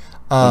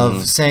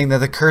of saying that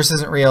the curse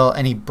isn't real,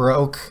 and he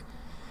broke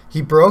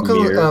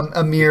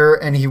a mirror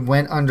and he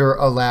went under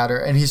a ladder,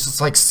 and he's just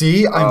like,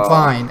 see, I'm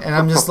fine. And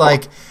I'm just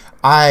like,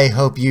 I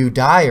hope you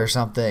die or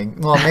something.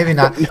 Well, maybe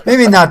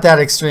not that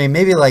extreme.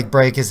 Maybe like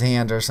break his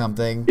hand or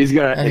something. he's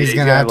gonna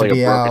have to like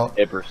be a broken out.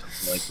 hip or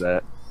something like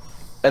that.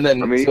 And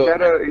then I mean,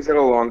 so, he's had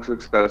a long,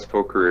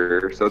 successful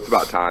career, so it's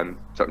about time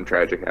something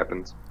tragic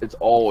happens. it's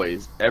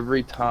always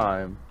every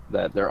time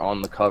that they're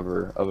on the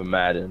cover of a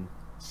Madden,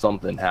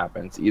 something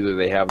happens. Either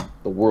they have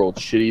the world's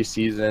shittiest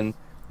season,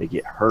 they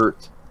get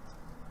hurt.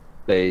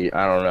 I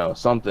don't know,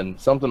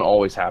 something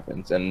always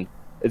happens, and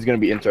it's going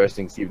to be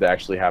interesting to see if that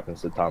actually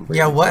happens to Tom Brady.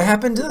 Yeah, what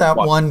happened to that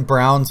one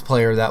Browns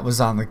player that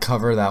was on the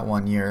cover that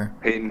one year?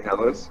 Peyton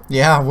Hillis.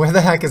 Yeah, where the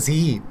heck is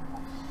he?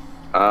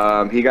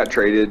 He got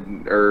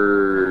traded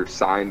or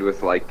signed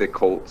with like the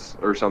Colts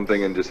or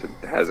something, and just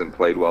hasn't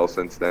played well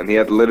since then. He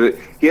had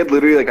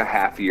literally like a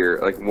half year,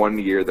 like 1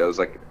 year that was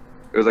like,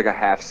 it was like a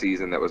half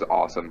season that was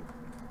awesome.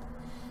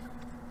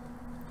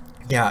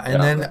 Yeah,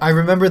 and then I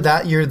remember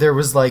that year there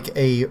was like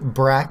a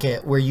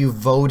bracket where you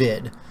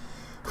voted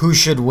who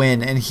should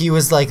win, and he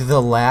was like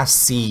the last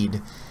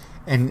seed,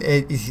 and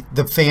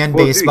the fan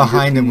base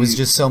behind him was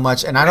just so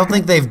much, and I don't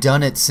think they've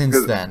done it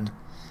since then.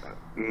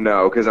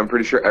 No, because I'm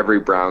pretty sure every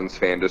Browns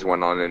fan just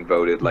went on and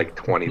voted like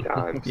 20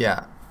 times.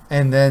 Yeah.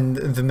 And then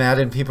the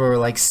Madden people were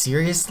like,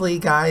 seriously,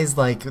 guys?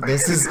 Like,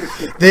 this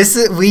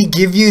is we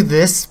give you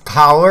this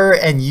power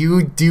and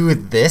you do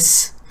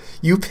this?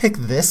 You pick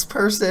this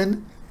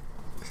person?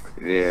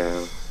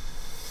 Yeah.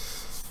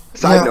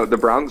 Side note, the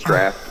Browns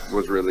draft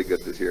was really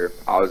good this year.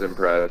 I was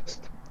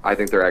impressed. I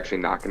think they're actually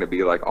not going to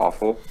be like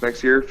awful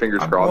next year.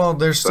 Fingers crossed. Well,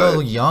 they're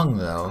still young,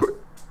 though.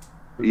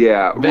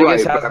 Yeah,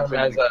 Vegas right. has them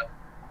as a.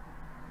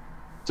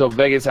 So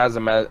Vegas has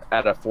them at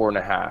a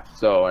 4.5.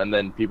 So, and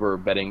then people are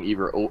betting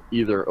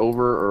either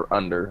over or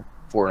under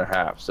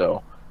 4.5.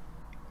 So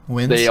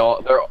Wins?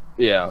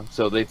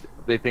 So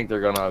they think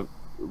they're gonna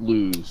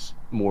lose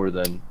more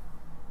than.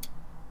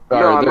 No,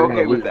 I'm they're okay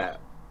gonna with lose. that.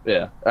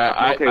 Yeah,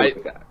 I'm okay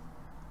with that.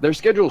 Their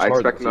schedule's I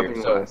hard expect this year,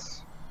 nothing so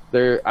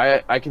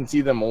less. I can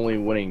see them only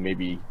winning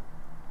maybe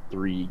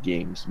 3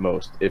 games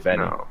most, if any.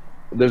 No.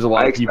 There's a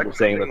lot I of people expect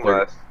saying that nothing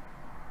less.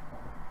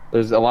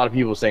 there's a lot of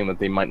people saying that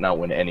they might not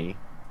win any.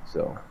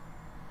 So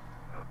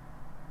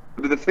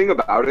But the thing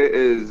about it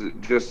is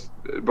just,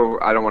 but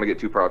I don't want to get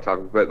too far off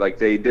topic, but like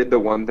they did the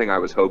one thing I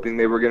was hoping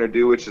they were going to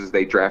do, which is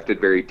they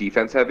drafted very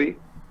defense heavy.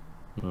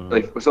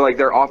 Like, so like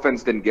their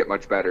offense didn't get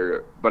much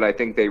better, but I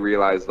think they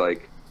realized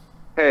like,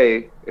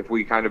 hey, if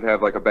we kind of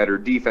have like a better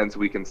defense,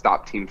 we can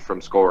stop teams from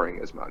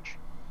scoring as much.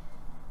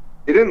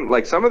 They didn't,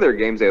 like, some of their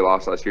games they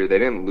lost last year, they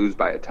didn't lose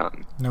by a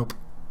ton. Nope.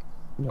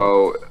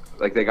 Oh,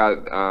 like they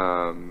got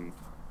from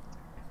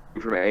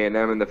A&M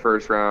in the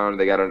first round.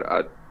 They got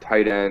a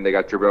tight end. They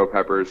got Jabril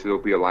Peppers, who will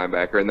be a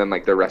linebacker, and then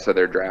like the rest of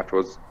their draft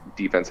was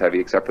defense heavy,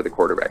 except for the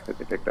quarterback that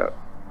they picked up.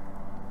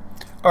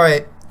 All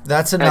right,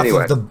 that's enough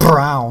Anyway. of the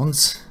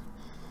Browns.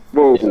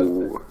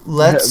 Whoa.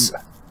 Let's.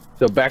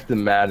 So back to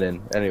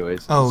Madden,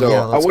 anyways. Oh, so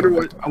yeah, let's go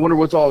back to I wonder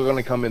what's all going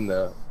to come in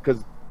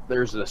because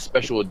there's a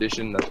special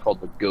edition that's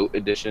called the GOAT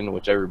edition,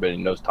 which everybody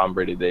knows Tom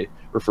Brady. They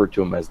refer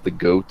to him as the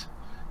GOAT.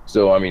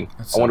 So I mean,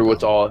 That's I wonder so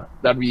what's dumb. all.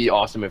 That'd be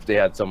awesome if they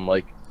had some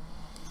like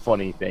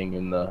funny thing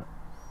in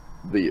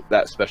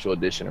that special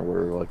edition or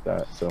whatever like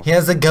that. So He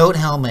has a goat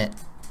helmet.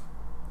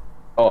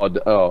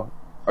 oh,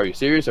 are you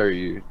serious? Or are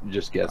you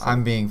just guessing?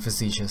 I'm being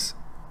facetious.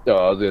 No,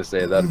 I was gonna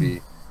say that'd be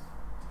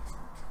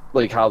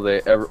like how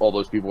all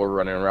those people were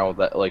running around with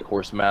that like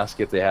horse mask.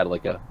 If they had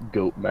like a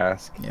goat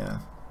mask, Yeah.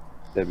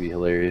 that'd be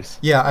hilarious.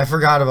 Yeah, I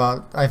forgot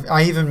about.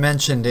 I even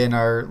mentioned in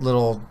our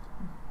little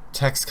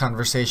text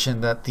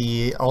conversation that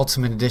the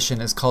Ultimate Edition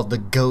is called the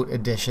GOAT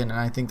Edition, and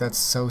I think that's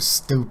so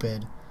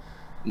stupid.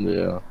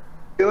 Yeah.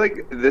 I feel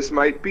like this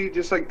might be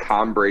just like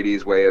Tom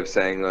Brady's way of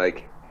saying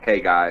like,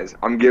 hey guys,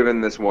 I'm giving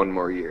this one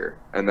more year,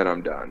 and then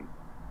I'm done.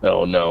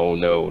 Oh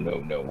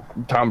no.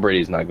 Tom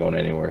Brady's not going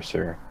anywhere,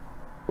 sir.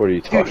 What are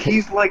you Dude, talking?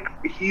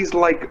 he's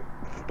like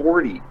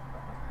 40.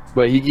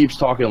 But he keeps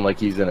talking like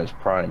he's in his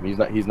prime. He's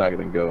not. He's not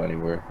going to go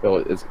anywhere.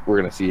 We're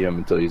going to see him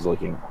until he's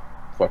looking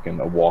fucking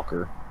a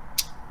walker.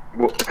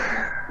 Well,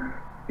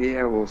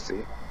 yeah, we'll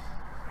see.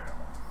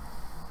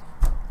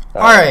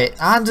 All right,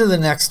 on to the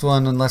next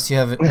one. Unless you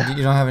don't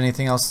have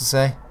anything else to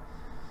say.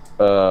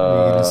 Were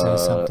you gonna say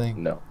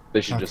something? No.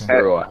 They should just Okay.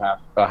 throw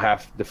a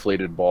half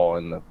deflated ball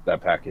in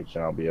that package,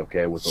 and I'll be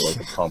okay with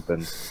the pump,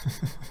 and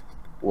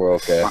we're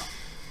okay.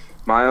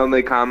 My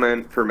only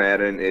comment for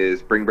Madden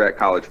is bring back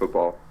college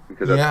football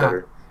because that's Yeah.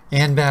 better.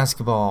 And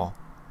basketball.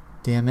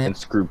 Damn And it.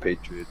 screw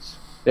Patriots.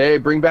 Hey,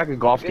 bring back a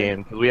golf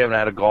game, because we haven't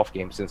had a golf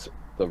game since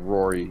the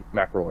Rory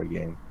McIlroy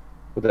game.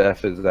 What the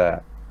F is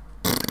that?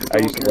 I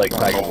used to like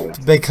Tiger Woods.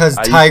 Because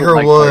I used to Tiger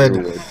like Wood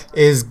Tiger Woods.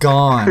 is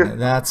gone.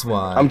 That's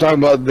why. I'm talking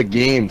about the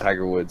game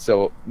Tiger Woods,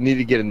 so need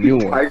to get a new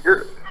one.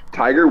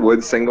 Tiger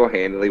Woods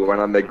single-handedly went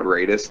on the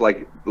greatest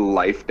like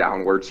life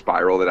downward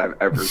spiral that I've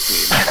ever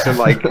seen. And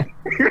like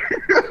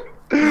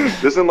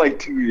just in like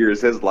 2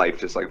 years, his life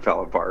just like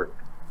fell apart.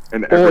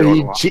 And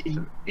everyone watched it.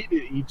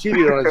 He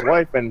cheated on his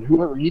wife, and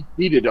whoever he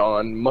cheated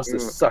on must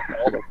have sucked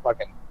all the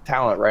fucking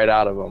talent right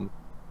out of him.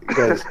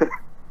 Because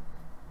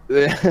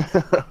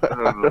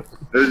It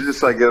was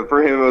just like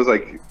for him, it was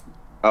like, it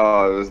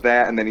was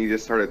that, and then he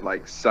just started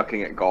like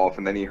sucking at golf,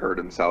 and then he hurt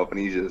himself, and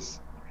he's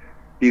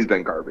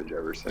been garbage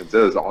ever since. It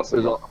was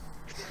awesome.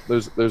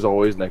 there's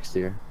always next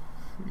year.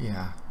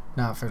 Yeah,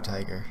 not for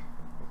Tiger.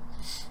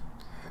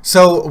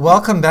 So,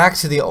 welcome back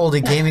to the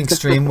Oldy Gaming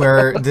stream,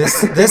 where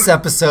this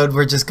episode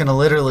we're just gonna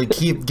literally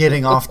keep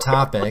getting off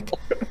topic.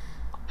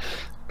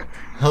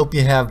 Hope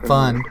you have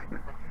fun.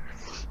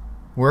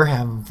 We're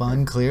having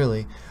fun,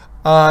 clearly.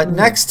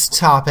 Next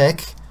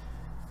topic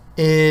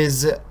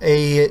is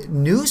a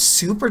new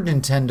Super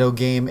Nintendo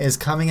game is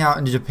coming out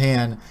in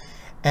Japan,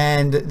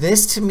 and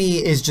this to me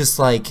is just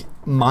like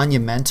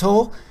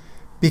monumental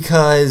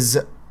because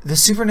the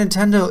Super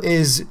Nintendo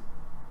is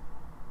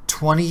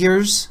 20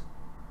 years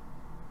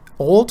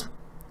old.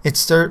 It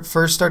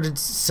first started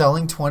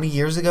selling 20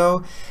 years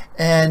ago,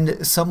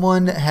 and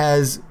someone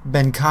has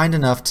been kind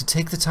enough to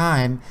take the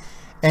time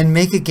and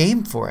make a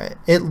game for it.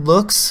 It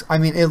looks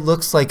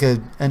like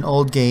an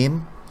old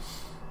game,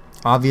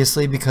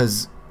 obviously,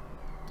 because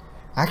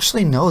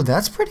actually no,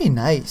 that's pretty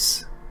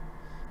nice.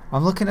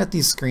 I'm looking at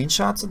these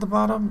screenshots at the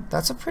bottom.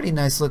 That's a pretty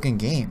nice looking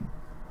game.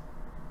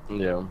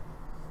 Yeah.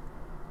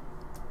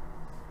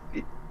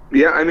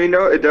 Yeah, I mean,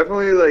 no, it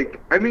definitely,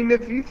 like, I mean,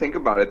 if you think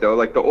about it, though,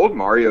 like, the old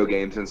Mario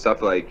games and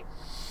stuff, like,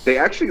 they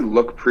actually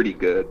look pretty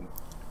good.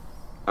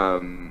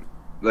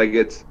 Like,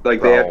 it's,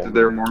 like,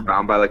 they're more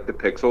bound by, like, the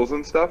pixels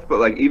and stuff, but,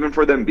 like, even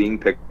for them being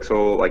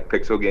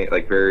pixel game,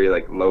 like, very,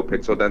 like, low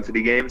pixel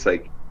density games,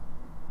 like,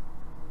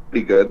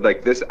 pretty good.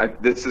 Like, this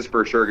is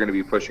for sure going to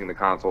be pushing the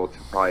console to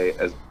probably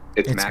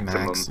its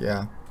maximum. Max,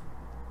 yeah.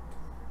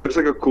 Looks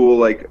like a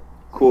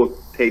cool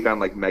take on,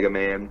 like, Mega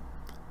Man.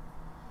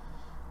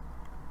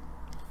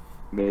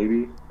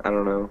 Maybe, I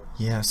don't know.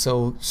 Yeah,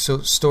 so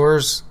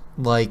stores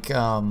like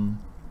the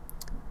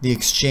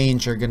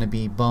Exchange are going to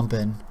be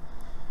bumping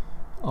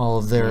all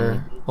of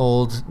their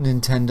old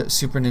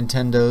Super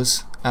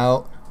Nintendos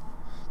out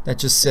that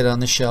just sit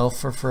on the shelf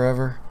for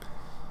forever.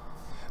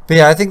 But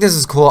yeah, I think this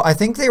is cool. I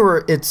think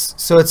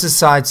it's a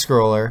side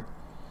scroller.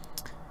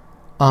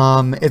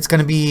 It's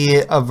going to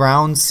be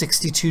around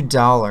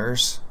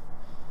 $62,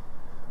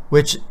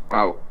 which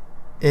Wow.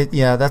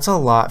 Yeah, that's a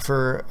lot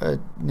for a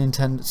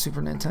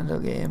Super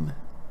Nintendo game.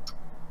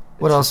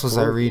 What else was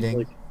I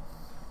reading?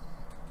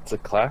 It's a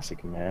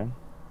classic, man.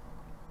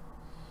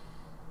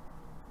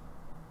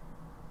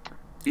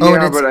 Oh,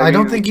 Yeah, and but I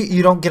don't mean, think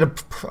you don't get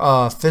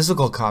a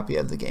physical copy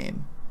of the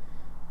game.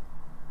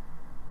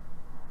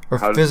 Or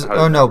How does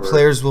oh no, that work?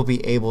 players will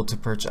be able to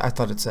purchase. I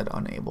thought it said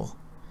unable.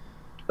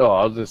 Oh,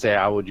 I was gonna say,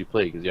 how would you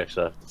play? Because you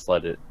actually have to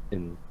slide it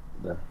in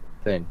the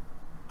thing.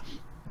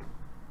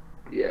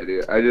 Yeah,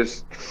 dude.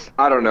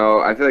 I don't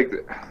know. I feel like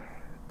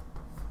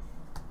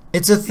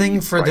It's a thing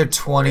for the price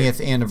point.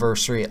 20th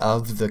anniversary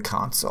of the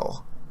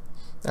console.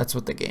 That's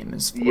what the game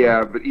is for.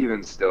 yeah, but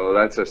even still,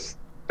 that's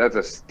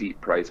a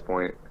steep price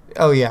point.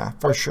 Oh yeah,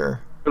 for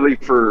sure. Really,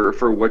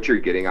 for what you're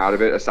getting out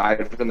of it,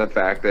 aside from the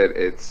fact that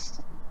it's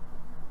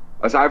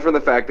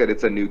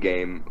a new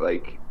game,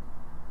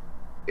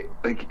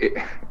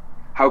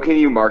 how can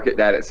you market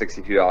that at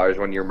 $62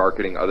 when you're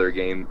marketing other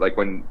games, like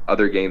when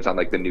other games on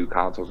like the new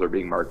consoles are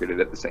being marketed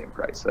at the same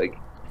price? Like,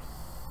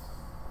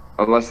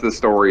 unless the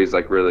story is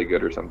like really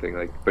good or something,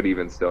 like, but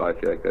even still, I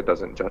feel like that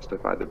doesn't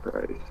justify the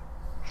price.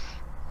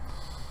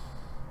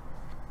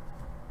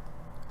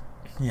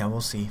 Yeah,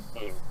 we'll see.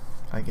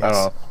 I I guess. don't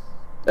know.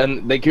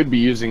 And they could be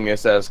using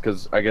this as,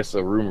 because I guess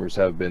the rumors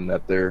have been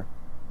that there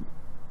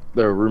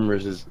are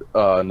rumors is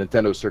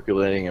Nintendo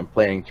circulating and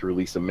planning to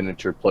release a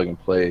miniature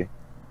plug-and-play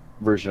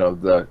version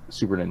of the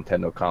Super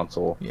Nintendo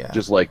console. Yeah,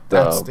 just like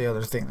that's the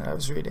other thing that I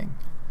was reading.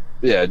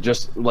 Yeah,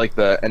 just like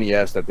the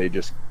NES that they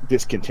just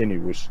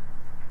discontinued, which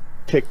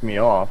ticked me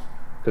off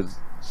because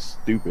it's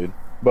stupid.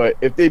 But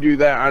if they do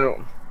that, I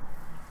don't.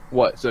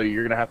 What? So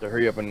you're gonna have to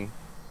hurry up and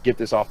get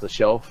this off the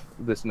shelf.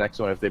 This next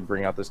one, if they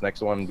bring out this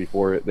next one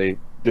before they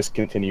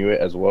discontinue it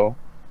as well,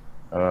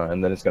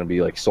 and then it's going to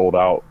be like sold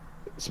out.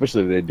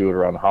 Especially if they do it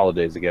around the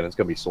holidays again, it's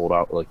going to be sold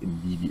out like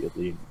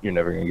immediately. You're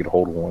never going to get a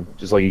hold of one,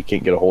 just like you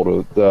can't get a hold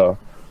of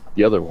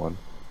the other one.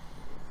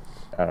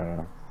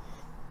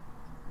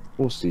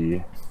 We'll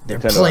see. They're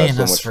Nintendo playing has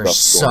so us much for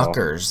stuff going on.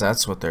 suckers.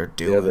 That's what they're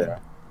doing. Yeah, they are.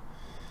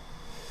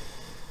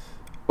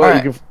 But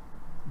Alright. you can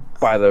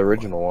buy the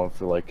original one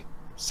for like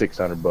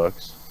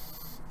 $600.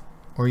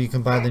 Or you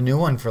can buy the new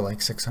one for like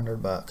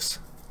 $600.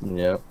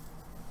 Yeah.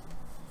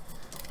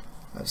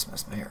 I just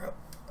messed my hair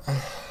up.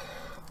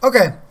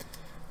 Okay.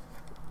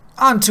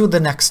 On to the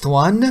next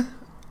one.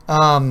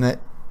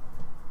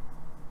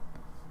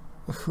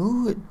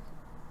 Who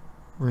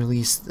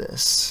released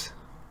this?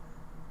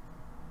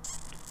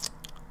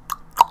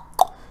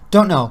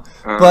 Don't know.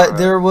 But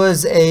there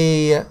was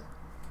a...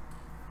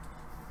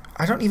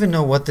 I don't even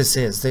know what this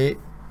is. I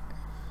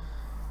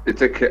know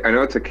it's a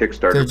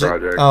Kickstarter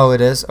project. Oh,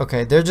 it is?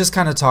 Okay. They're just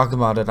kind of talking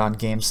about it on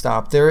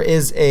GameStop. There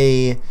is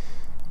a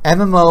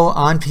MMO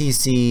on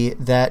PC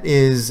that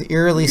is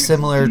eerily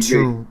similar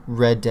to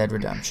Red Dead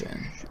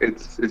Redemption.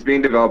 It's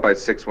being developed by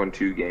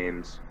 612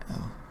 Games.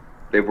 Oh.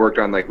 They've worked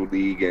on like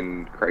League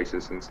and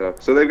Crisis and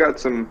stuff, so they've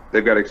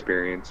got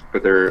experience,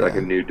 but they're like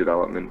a new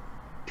development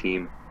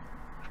team.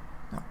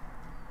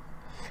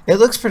 It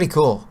looks pretty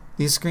cool.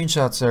 These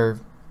screenshots are.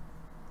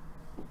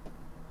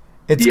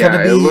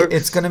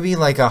 It's gonna be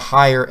like a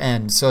higher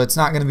end, so it's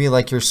not gonna be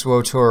like your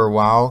SWTOR or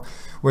WoW,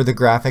 where the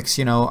graphics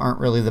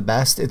aren't really the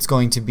best. It's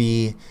going to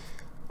be,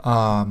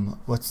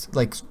 what's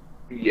like,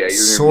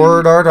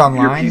 Sword Art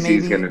Online. Your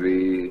PC's gonna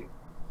be.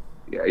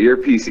 Yeah, your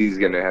PC's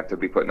gonna have to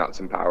be putting out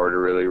some power to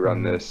really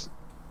run this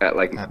at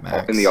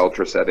max. In the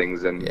ultra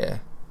settings and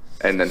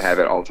then have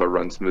it also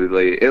run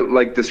smoothly. It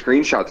like the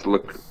screenshots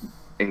look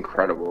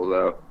incredible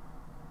though.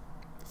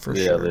 For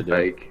sure, they do.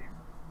 Like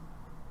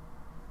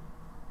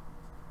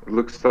it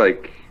looks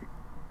like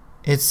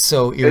it's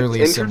so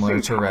eerily similar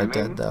to Red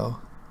Dead though.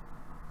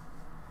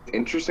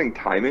 Interesting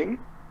timing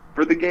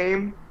for the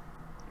game.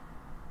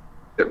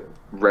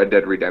 Red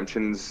Dead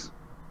Redemption's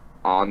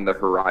on the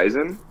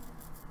horizon.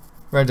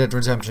 Red Dead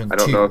Redemption 2. I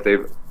don't know if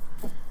they've...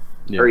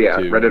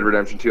 Red Dead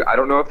Redemption 2. I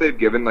don't know if they've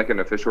given like an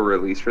official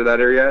release for that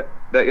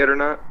yet or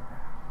not.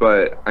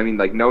 But I mean,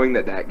 like knowing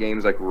that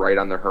game's like right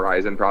on the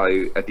horizon,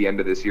 probably at the end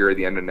of this year or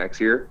the end of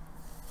next year,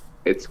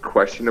 it's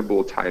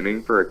questionable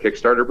timing for a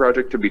Kickstarter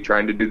project to be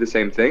trying to do the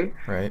same thing.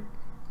 Right.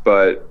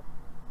 But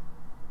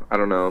I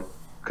don't know,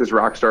 because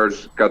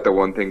Rockstar's got the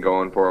one thing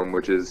going for them,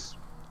 which is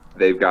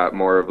they've got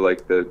more of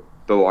like the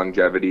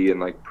longevity and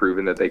like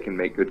proven that they can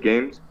make good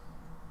games.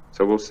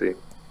 So we'll see.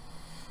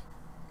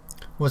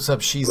 What's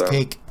up,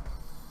 Cheesecake?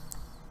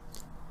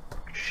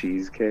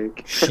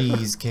 Cheesecake?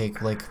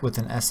 Cheesecake, like with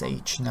an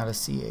SH, not a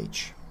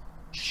CH.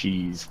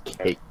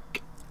 Cheesecake.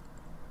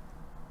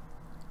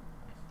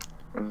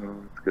 Oh,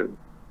 that's good.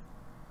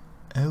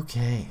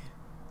 Okay.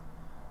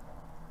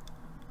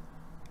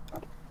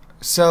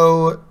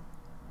 So,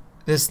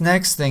 this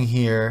next thing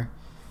here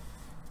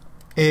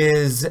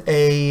is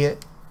we're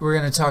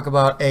going to talk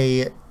about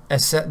the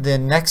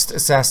next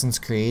Assassin's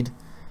Creed.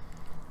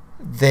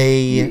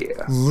 They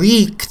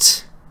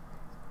leaked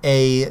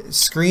a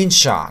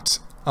screenshot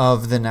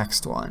of the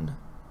next one.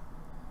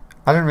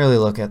 I didn't really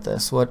look at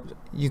this. What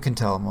you can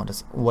tell them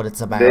what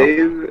it's about.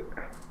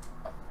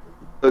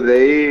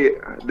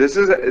 This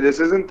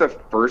isn't the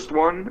first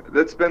one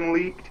that's been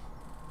leaked.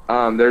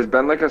 There's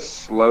been like a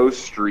slow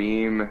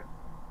stream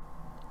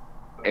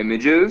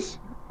images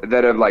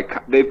that have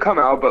they've come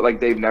out, but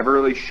like they've never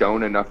really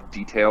shown enough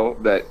detail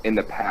that in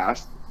the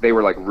past they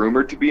were like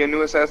rumored to be a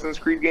new Assassin's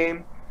Creed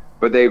game,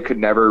 but they could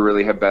never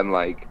really have been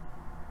like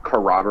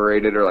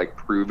corroborated or like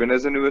proven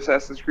as a new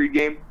Assassin's Creed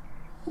game.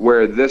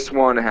 Where this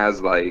one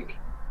has like,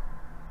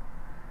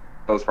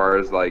 as far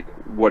as like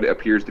what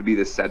appears to be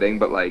the setting,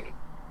 but like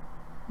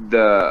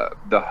the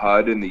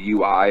HUD and the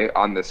UI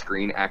on the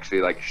screen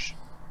actually like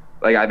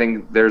I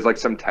think there's like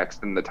some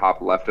text in the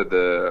top left of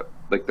the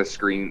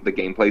screen, the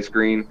gameplay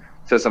screen,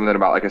 says something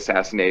about like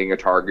assassinating a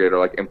target or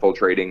like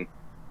infiltrating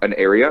an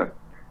area.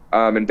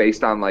 And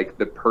based on like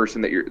the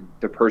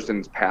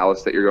person's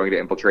palace that you're going to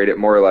infiltrate, it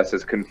more or less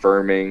is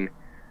confirming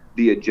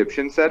the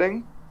Egyptian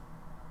setting.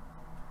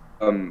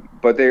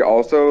 But they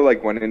also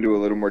like went into a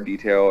little more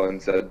detail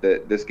and said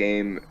that this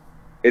game,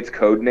 its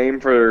code name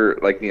for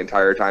like the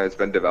entire time it's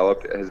been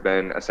developed has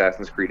been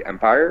Assassin's Creed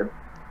Empire.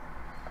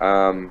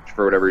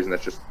 For whatever reason,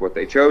 that's just what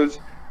they chose.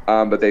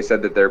 But they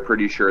said that they're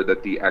pretty sure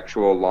that the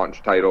actual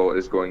launch title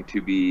is going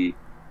to be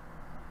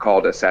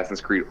called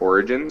Assassin's Creed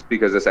Origins,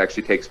 because this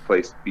actually takes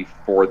place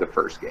before the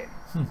first game.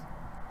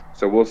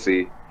 So we'll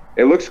see.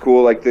 It looks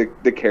cool. Like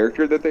the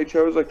character that they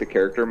chose, like the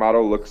character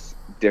model looks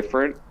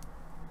different,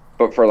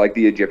 but for like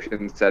the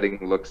Egyptian setting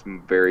looks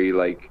very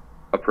like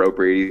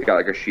appropriate. He's got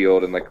like a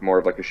shield and like more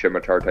of like a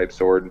scimitar type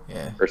sword,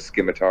 or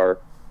scimitar,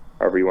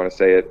 however you want to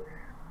say it.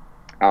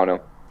 I don't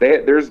know.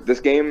 There's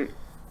this game,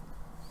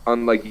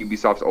 unlike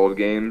Ubisoft's old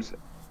games,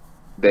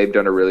 they've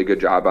done a really good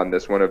job on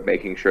this one of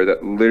making sure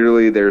that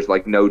literally there's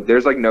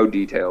no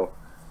detail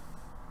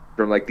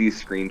from like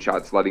these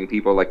screenshots letting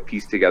people like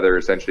piece together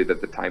essentially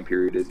that the time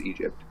period is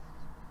Egypt.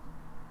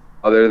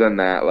 Other than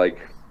that, like,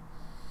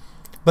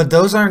 But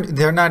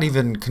they're not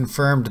even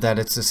confirmed that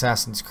it's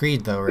Assassin's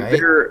Creed though, right?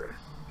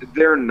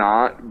 they're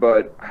not,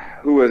 but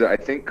who was it? I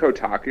think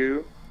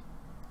Kotaku.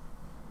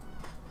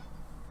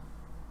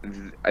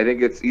 I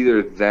think it's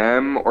either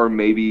them or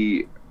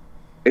maybe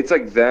it's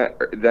like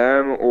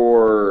them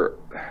or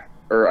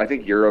I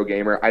think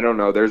Eurogamer. I don't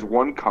know. There's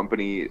one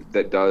company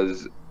that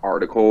does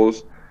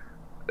articles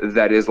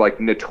that is like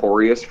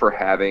notorious for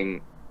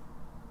having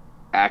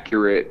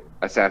accurate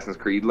Assassin's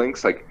Creed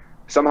links. Like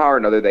somehow or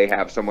another, they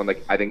have someone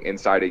like I think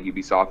inside of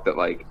Ubisoft that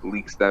like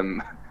leaks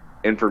them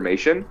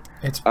information.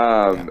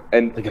 And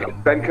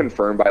it's been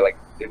confirmed by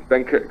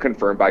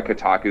confirmed by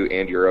Kotaku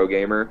and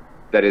Eurogamer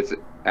that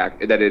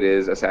it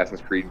is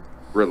Assassin's Creed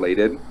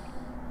related.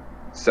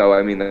 So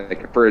I mean,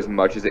 like for as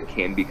much as it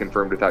can be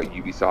confirmed without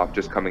Ubisoft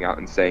just coming out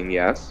and saying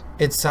yes,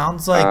 it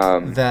sounds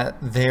like that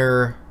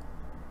they're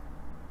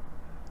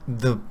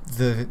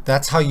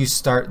that's how you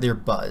start their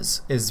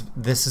buzz.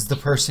 This is the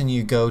person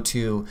you go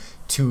to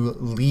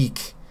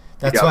leak.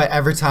 That's why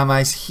every time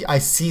I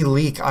see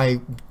leak,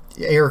 I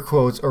air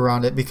quotes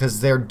around it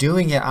because they're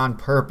doing it on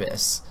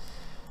purpose.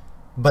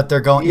 But they're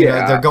going,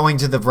 they're going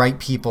to the right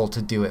people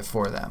to do it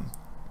for them.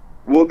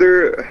 Well,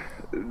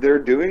 they're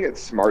doing it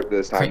smart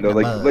this time though.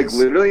 Like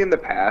literally in the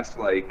past,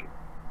 like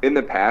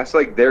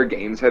their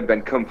games have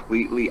been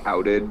completely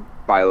outed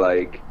by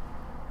like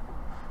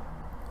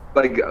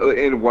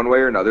in one way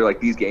or another. Like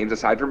these games,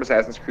 aside from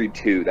Assassin's Creed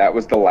 2, that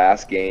was the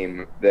last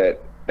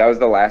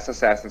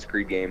Assassin's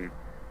Creed game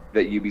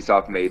that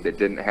Ubisoft made that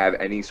didn't have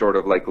any sort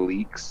of like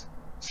leaks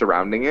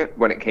surrounding it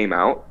when it came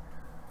out.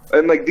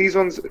 And like these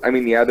ones, I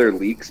mean, yeah, they're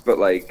leaks, but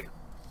like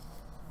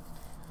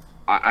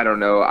I don't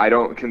know. I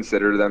don't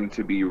consider them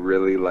to be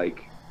really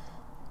like.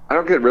 I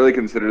don't really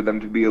consider them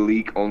to be a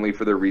leak only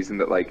for the reason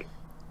that like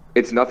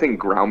it's nothing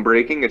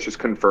groundbreaking. It's just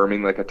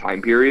confirming like a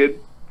time period.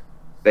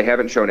 They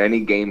haven't shown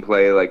any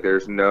gameplay. Like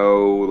there's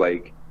no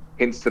like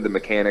hints to the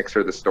mechanics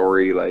or the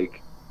story.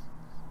 Like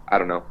I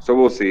don't know. So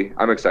we'll see.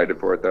 I'm excited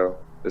for it though.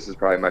 This is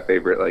probably my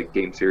favorite like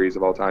game series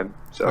of all time.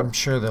 So I'm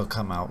sure they'll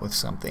come out with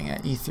something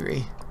at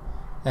E3.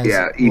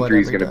 Yeah,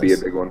 E3 is going to be a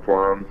big one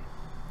for them.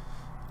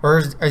 Or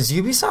is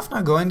Ubisoft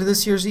not going to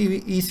this year's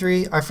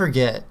E3? I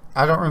forget.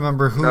 I don't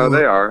remember who. No,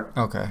 they are.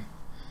 Okay.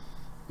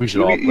 We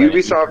should all play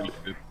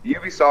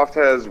Ubisoft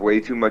has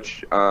way too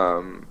much.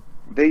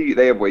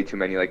 They have way too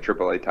many like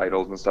AAA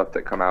titles and stuff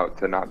that come out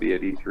to not be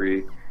at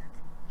E3.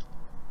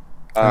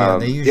 Yeah,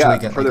 they usually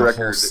get like a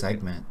whole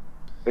segment.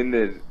 They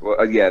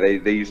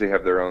usually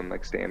have their own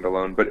like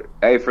standalone. But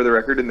hey, for the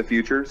record, in the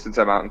future, since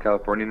I'm out in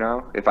California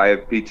now, if I have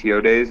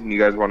PTO days and you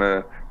guys want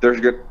to,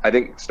 I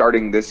think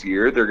starting this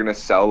year, they're gonna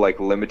sell like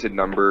limited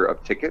number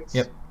of tickets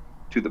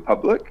to the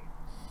public.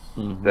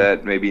 Mm-hmm.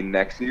 That maybe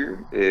next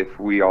year, if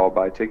we all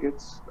buy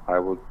tickets,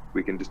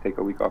 we can just take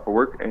a week off of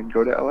work and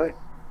go to LA.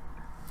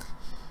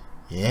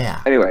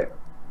 Yeah. Anyway,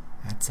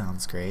 that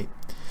sounds great.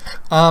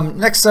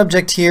 Next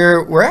subject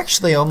here. We're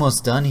actually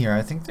almost done here.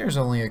 I think there's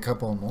only a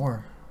couple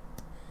more.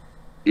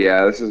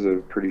 Yeah, this is a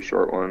pretty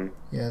short one.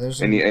 Yeah,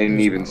 there's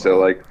even so,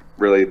 like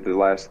really, the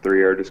last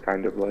three are just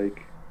kind of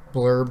like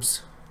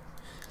blurbs.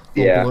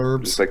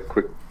 Blurbs. Just like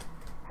quick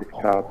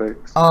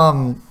topics.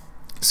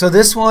 So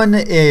this one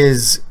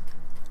is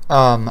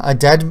a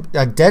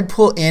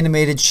Deadpool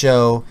animated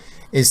show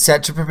is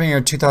set to premiere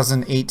in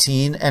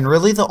 2018, and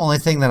really the only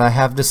thing that I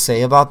have to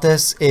say about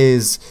this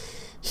is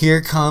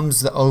here comes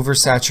the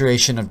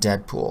oversaturation of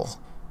Deadpool.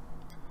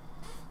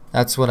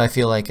 That's what I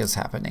feel like is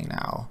happening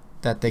now.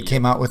 That they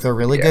came out with a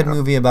really good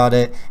movie about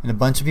it, and a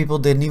bunch of people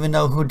didn't even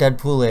know who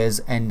Deadpool is,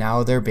 and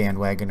now they're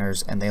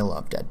bandwagoners and they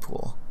love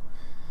Deadpool.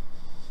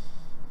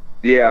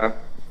 Yeah,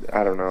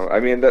 I don't know. I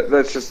mean,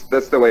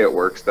 that's the way it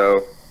works,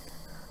 though.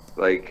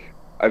 Like,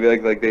 I feel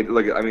like they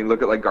look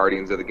at like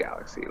Guardians of the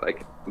Galaxy.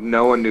 Like,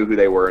 no one knew who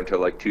they were until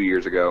like 2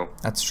 years ago.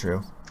 That's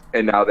true.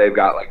 And now they've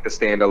got like the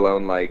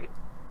standalone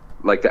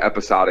like the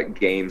episodic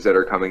games that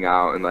are coming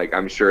out, and like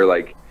I'm sure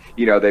like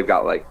they've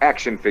got like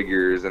action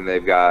figures and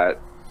they've got.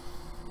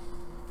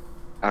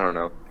 I don't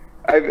know.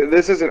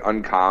 This isn't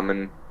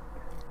uncommon.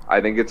 I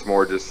think it's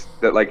more just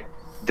that, like,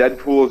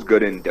 Deadpool is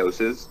good in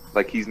doses.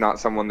 Like, he's not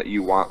someone that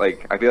you want,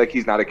 like, I feel like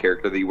he's not a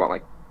character that you want,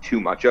 like,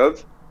 too much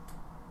of.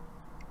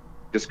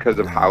 Just because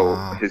of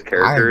how his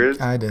character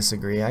is. I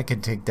disagree. I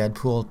could take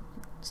Deadpool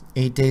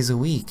 8 days a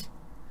week.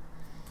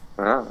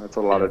 That's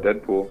a lot of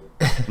Deadpool.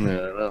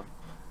 No.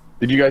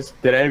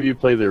 Did any of you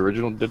play the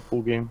original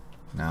Deadpool game?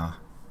 No.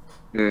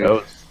 Mm. That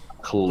was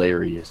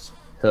hilarious.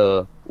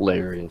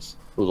 Hilarious.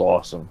 It was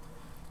awesome.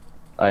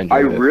 I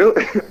enjoyed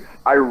it.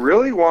 I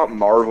really want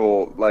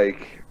Marvel,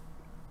 like,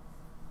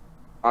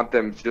 want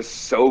them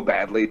just so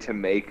badly to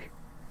make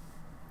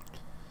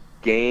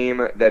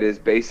game that is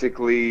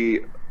basically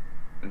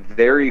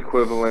their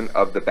equivalent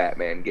of the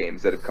Batman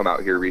games that have come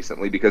out here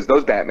recently, because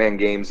those Batman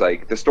games,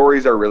 like, the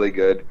stories are really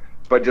good,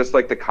 but just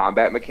like the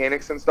combat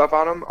mechanics and stuff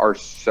on them are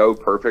so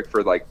perfect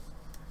for like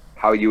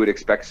how you would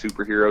expect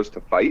superheroes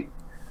to fight.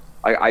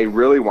 I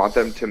really want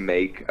them to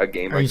make a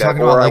game Are like you that.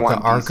 talking Or about I like the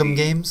want Arkham DC.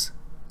 games?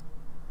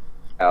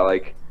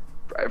 Like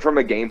from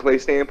a gameplay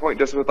standpoint,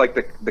 just with like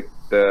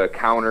the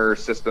counter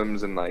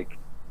systems and like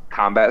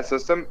combat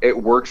system, it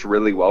works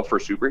really well for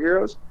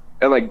superheroes.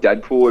 And like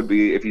Deadpool would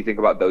be, if you think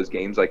about those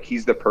games, like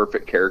he's the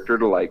perfect character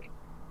to like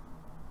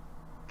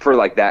for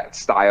like that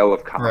style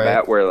of combat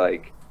Right. where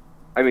like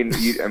I mean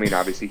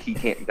obviously he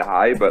can't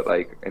die, but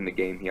like in the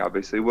game he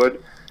obviously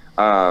would.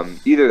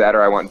 Either that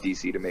or I want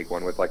DC to make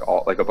one with like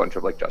a bunch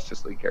of like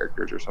Justice League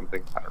characters or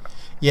something. I don't know.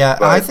 Yeah,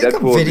 But I think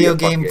Deadpool a would be video a fun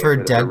game game for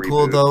with a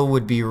Deadpool reboot. though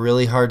would be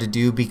really hard to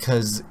do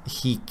because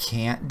he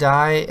can't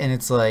die, and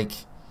it's like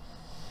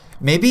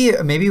maybe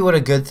what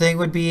a good thing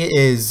would be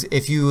is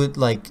if you would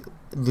like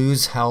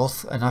lose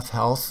enough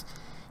health,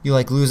 you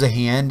like lose a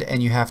hand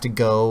and you have to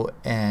go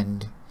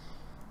and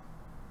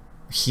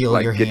heal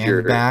Like, your get hand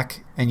your-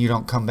 back, and you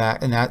don't come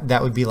back, and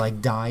that would be like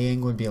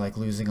dying, would be like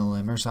losing a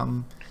limb or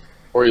something.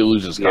 Or he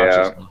loses Yeah.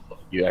 consciousness.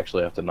 You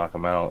actually have to knock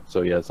him out.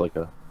 So yeah, it's like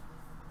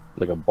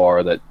a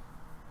bar that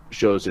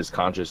shows his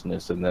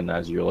consciousness, and then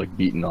as you're like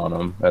beating on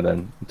him, and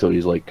then until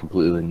he's like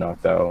completely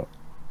knocked out.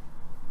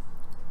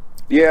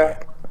 Yeah,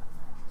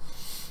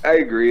 I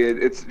agree.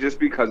 It's just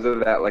because of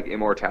that like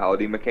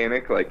immortality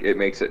mechanic, like it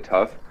makes it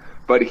tough.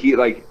 But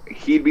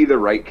he'd be the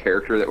right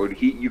character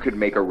that you could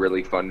make a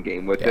really fun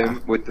game with Yeah,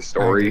 him with the I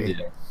story.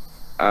 agree.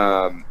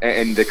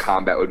 And the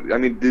combat would. I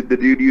mean, the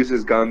dude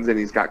uses guns and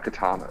he's got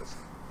katanas.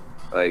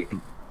 Like,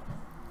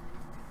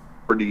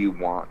 what do you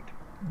want?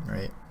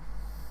 Right.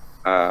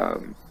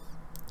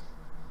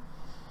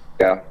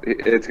 Yeah,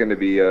 it's going to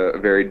be a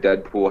very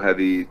Deadpool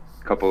heavy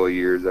couple of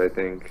years, I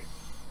think.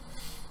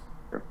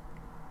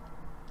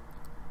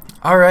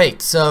 All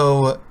right,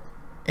 so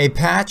a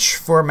patch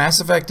for Mass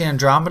Effect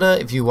Andromeda.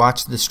 If you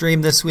watched the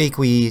stream this week,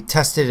 we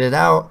tested it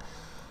out.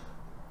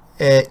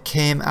 It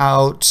came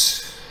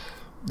out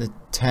the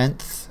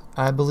 10th,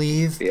 I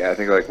believe. Yeah, I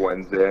think like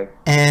Wednesday.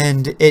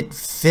 And it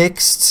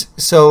fixed,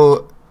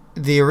 so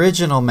the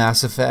original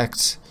Mass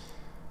Effect,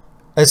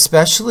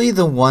 especially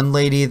the one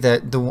lady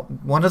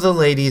one of the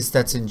ladies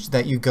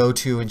that you go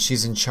to, and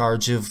she's in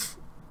charge of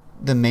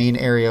the main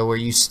area where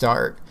you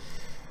start.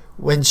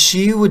 When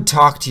she would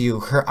talk to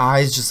you, her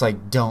eyes just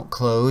like don't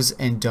close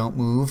and don't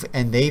move,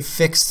 and they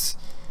fixed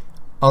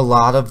a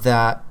lot of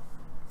that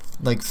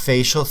like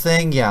facial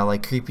thing, yeah,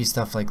 like creepy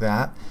stuff like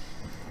that.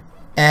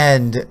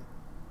 And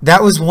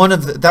that was one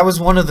of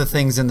the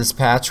things in this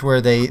patch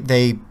where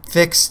they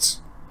fixed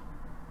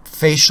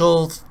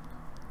facial.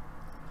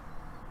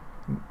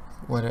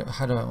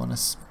 How do I want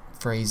to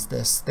phrase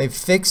this? They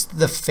fixed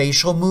the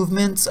facial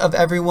movements of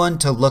everyone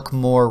to look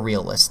more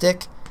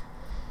realistic.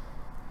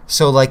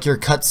 So like your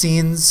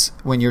cutscenes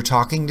when you're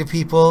talking to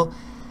people,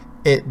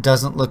 it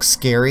doesn't look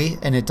scary,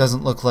 and it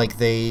doesn't look like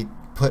they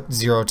put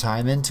zero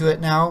time into it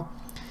now.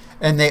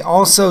 And they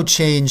also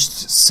changed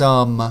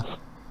some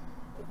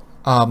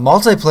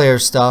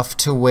multiplayer stuff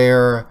to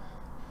where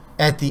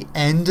at the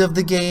end of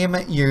the game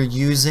you're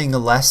using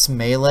less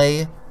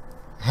melee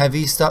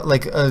heavy stuff,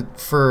 like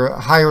for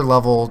higher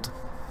leveled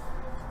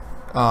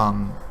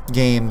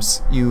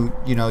games you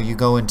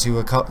go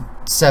into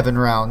 7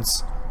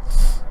 rounds,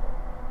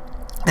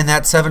 and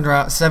that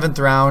seventh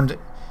round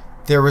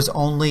there was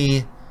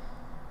only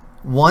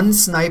one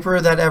sniper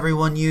that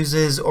everyone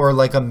uses, or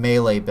like a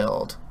melee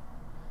build,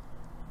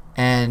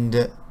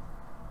 and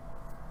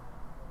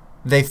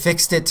they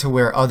fixed it to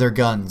where other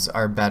guns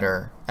are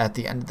better at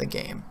the end of the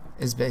game,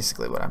 is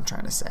basically what I'm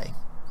trying to say.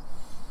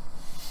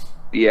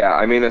 Yeah,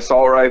 I mean,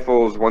 assault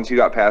rifles, once you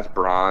got past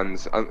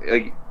bronze,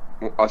 like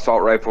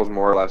assault rifles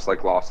more or less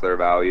like lost their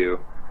value.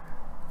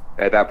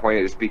 At that point,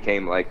 it just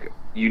became like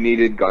you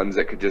needed guns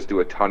that could just do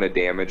a ton of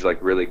damage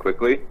like really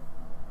quickly.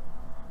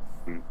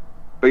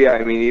 But yeah,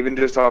 I mean, even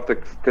just off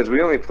because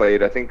we only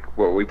played, I think,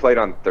 we played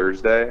on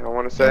Thursday, I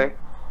want to say.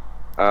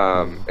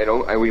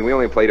 We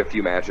only played a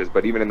few matches,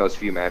 but even in those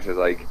few matches,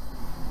 like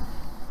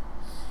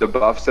the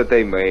buffs that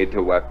they made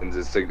to weapons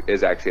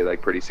is actually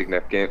like pretty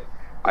significant.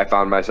 I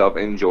found myself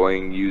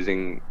enjoying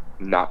using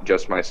not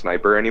just my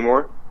sniper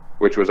anymore,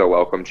 which was a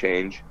welcome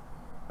change,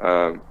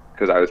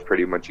 because I was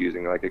pretty much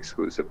using like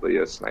exclusively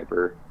a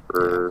sniper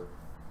for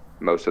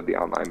most of the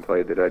online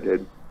play that I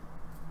did.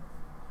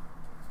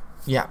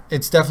 Yeah,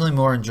 it's definitely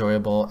more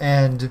enjoyable,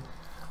 and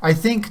I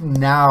think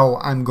now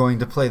I'm going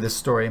to play the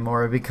story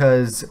more,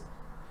 because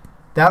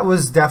that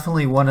was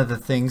definitely one of the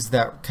things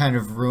that kind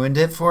of ruined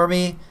it for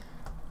me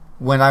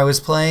when I was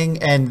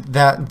playing, and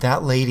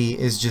that lady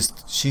is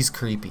just, she's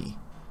creepy.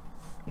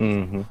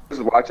 Mm-hmm.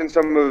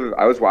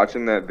 I was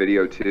watching that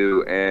video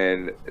too,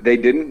 and they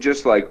didn't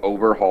just like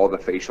overhaul the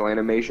facial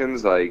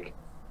animations, like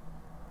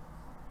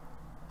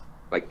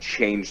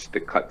change the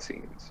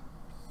cutscenes.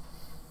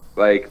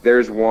 Like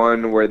there's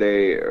one where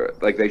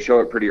they show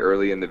it pretty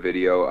early in the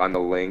video on the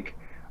link.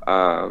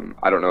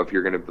 I don't know if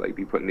you're gonna like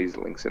be putting these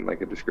links in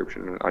like a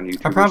description on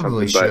YouTube. I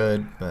probably or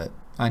something, should, but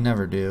I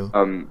never do.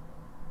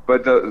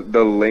 But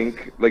the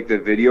link, like the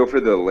video for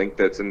the link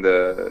that's in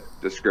the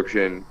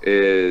description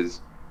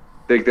is,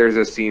 like, there's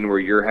a scene where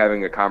you're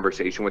having a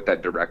conversation with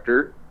that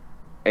director,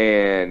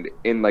 And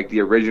in like the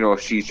original,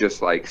 she's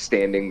just like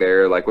standing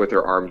there like with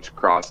her arms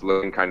crossed,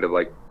 looking kind of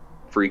like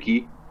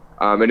freaky.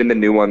 And in the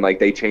new one, like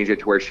they change it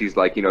to where she's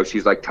like, you know,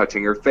 she's like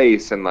touching her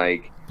face and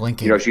like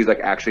Blinking. you know, she's like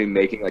actually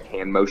making like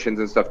hand motions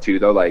and stuff too,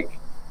 though, like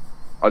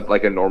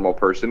a normal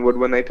person would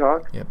when they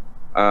talk. Yep.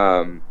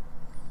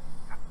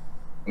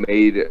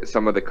 Made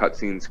some of the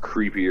cutscenes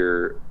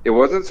creepier. It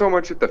wasn't so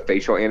much that the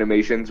facial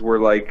animations were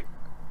like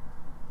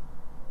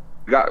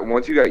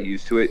once you got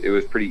used to it, it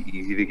was pretty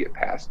easy to get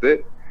past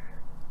it.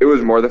 It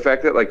was more the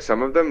fact that like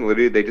some of them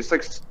literally they just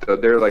like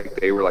stood there like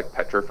they were like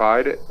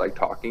petrified, like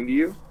talking to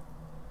you,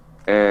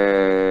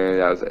 and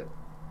that was it.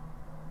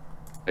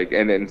 Like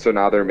and so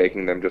now they're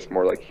making them just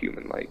more like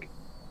human like.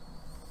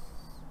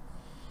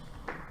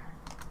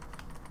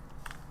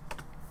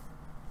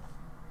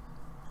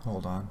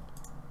 Hold on.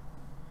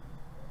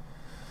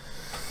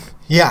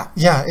 Yeah,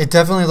 it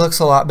definitely looks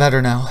a lot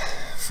better now,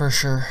 for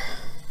sure.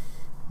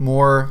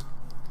 More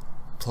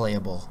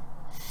playable.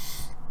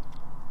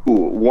 Ooh,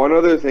 one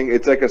other thing,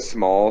 it's like a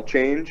small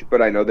change,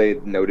 but I know they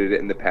noted it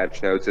in the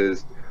patch notes,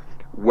 is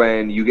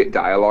when you get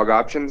dialogue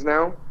options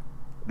now,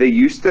 they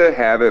used to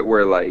have it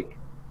where like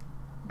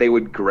they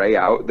would gray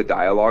out the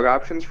dialogue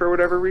options for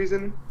whatever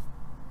reason.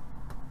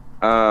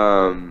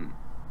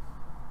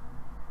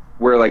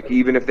 Where like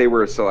even if they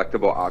were a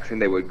selectable option,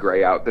 they would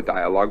gray out the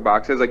dialogue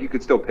boxes. Like you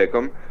could still pick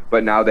them,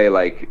 but now they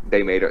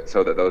made it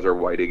so that those are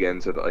white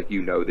again, so that like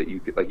you know that you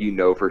could, like you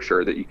know for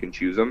sure that you can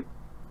choose them.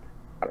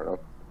 I don't know.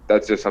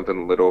 That's just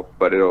something little,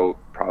 but it'll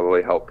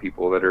probably help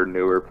people that are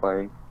newer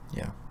playing.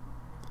 Yeah.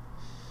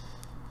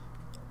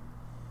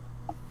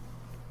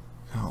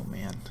 Oh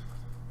man,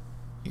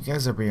 you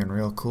guys are being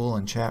real cool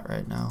in chat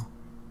right now.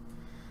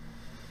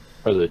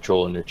 Or the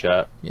troll in the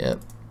chat.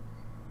 Yep.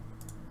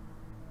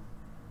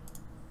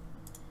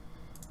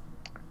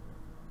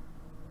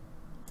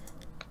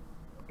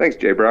 Thanks,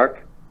 J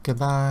Brock.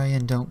 Goodbye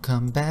and don't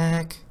come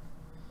back.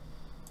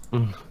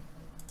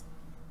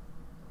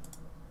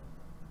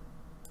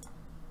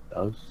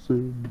 So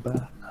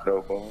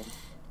far.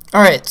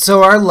 All right,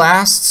 so our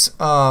last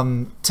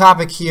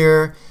topic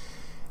here.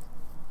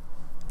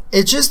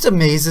 It just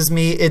amazes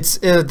me. It's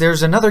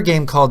there's another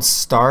game called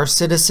Star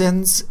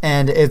Citizens,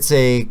 and it's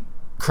a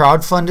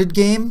crowdfunded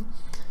game.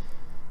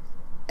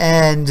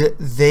 And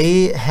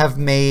they have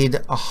made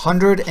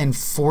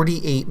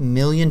 $148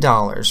 million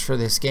for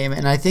this game.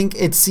 And I think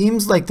it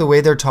seems like the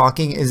way they're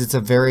talking is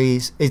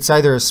it's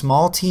either a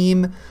small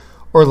team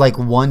or like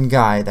one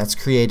guy that's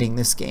creating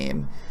this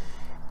game.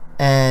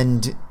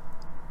 And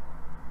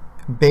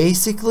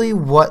basically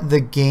what the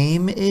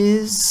game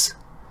is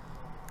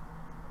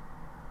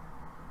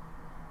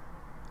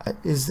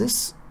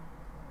this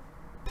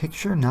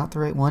picture not the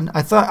right one?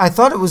 I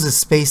thought it was a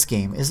space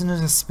game. Isn't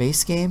it a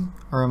space game,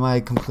 or am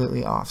I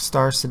completely off?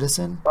 Star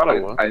Citizen?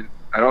 I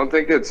don't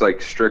think it's like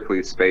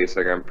strictly space.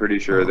 Like I'm pretty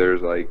sure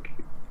there's like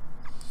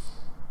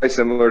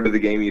similar to the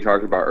game you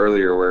talked about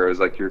earlier, where it was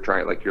like you're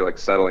like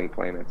settling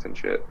planets and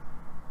shit.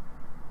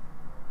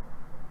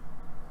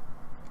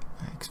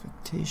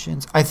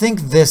 Expectations. I think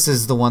this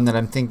is the one that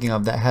I'm thinking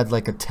of that had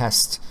like a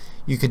test.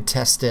 You could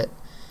test it,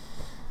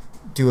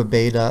 do a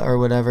beta or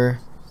whatever.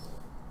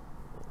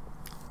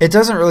 It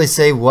doesn't really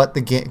say what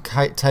the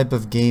type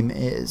of game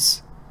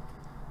is.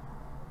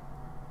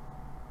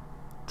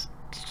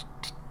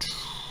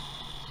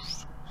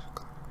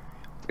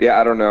 Yeah,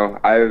 I don't know.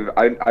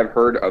 I've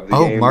heard of the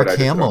game. Mark but I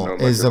just don't know Hamill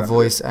much is a about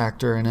voice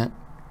actor in it.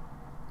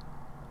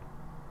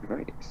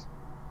 Nice.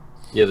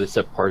 Yeah, they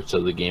said parts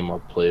of the game are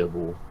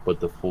playable, but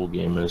the full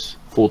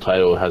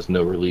title has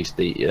no release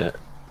date yet.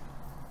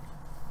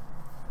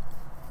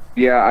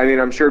 Yeah, I mean,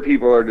 I'm sure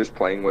people are just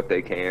playing what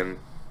they can,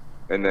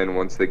 and then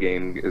once the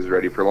game is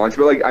ready for launch.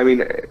 But like, I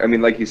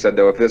mean, like you said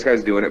though, if this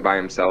guy's doing it by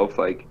himself,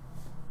 like,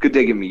 could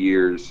take him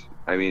years.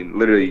 I mean,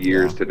 literally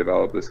years to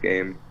develop this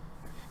game.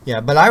 Yeah,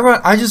 but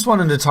I just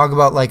wanted to talk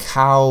about like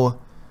how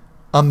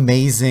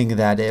amazing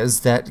that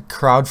is that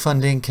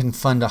crowdfunding can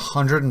fund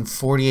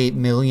 $148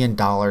 million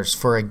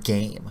for a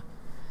game.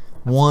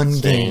 One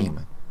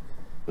game.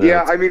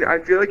 Yeah, I mean, I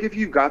feel like if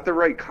you've got the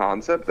right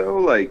concept though,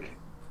 like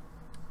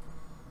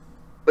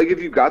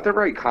if you've got the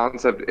right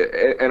concept,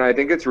 and I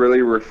think it's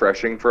really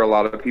refreshing for a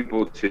lot of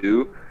people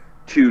too,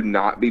 to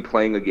not be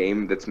playing a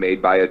game that's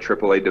made by a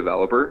AAA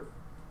developer,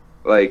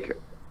 like,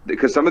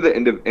 because some of the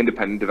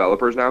independent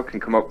developers now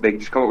they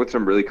just come up with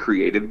some really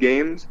creative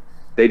games.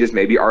 They just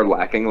maybe are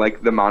lacking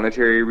like the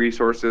monetary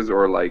resources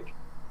or like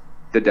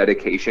the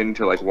dedication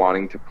to like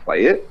wanting to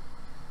play it.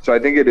 So I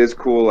think it is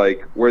cool,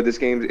 like, where this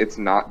game, it's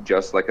not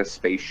just like a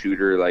space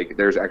shooter, like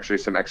there's actually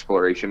some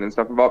exploration and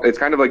stuff involved. It's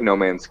kind of like No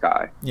Man's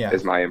Sky,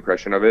 is my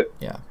impression of it.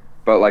 Yeah.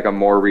 But like a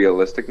more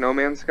realistic No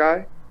Man's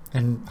Sky.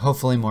 And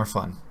hopefully more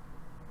fun.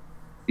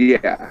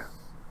 Yeah.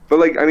 But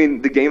like, I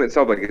mean, the game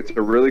itself, like, it's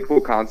a really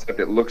cool concept.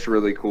 It looks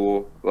really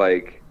cool.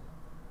 Like,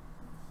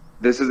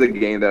 this is a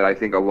game that I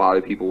think a lot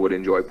of people would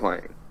enjoy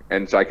playing.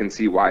 And so I can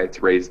see why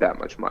it's raised that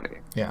much money.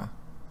 Yeah.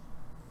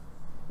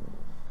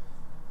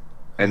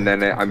 And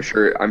then I'm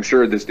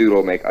sure this dude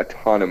will make a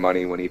ton of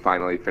money when he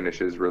finally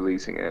finishes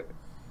releasing it.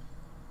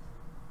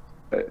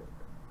 But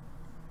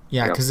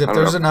Yeah, You know, because I if don't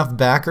there's know. enough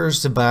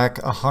backers to back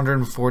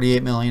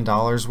 $148 million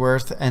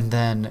worth, and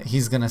then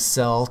he's gonna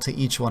sell to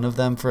each one of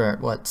them for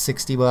what,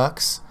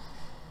 $60?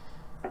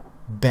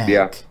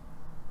 Bank.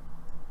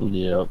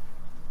 Yep.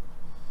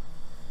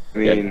 I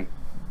mean,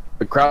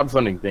 The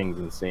crowdfunding thing's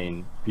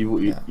insane.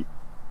 People, Yeah.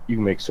 you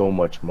can make so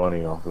much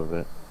money off of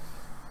it.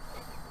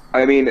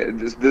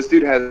 this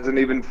dude hasn't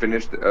even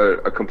finished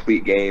a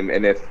complete game,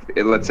 and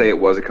let's say it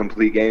was a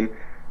complete game,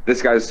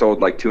 this guy's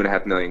sold like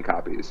 2.5 million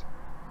copies.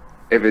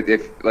 If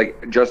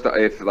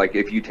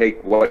you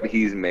take what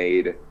he's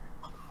made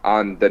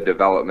on the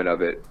development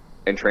of it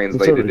and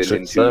translated it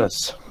into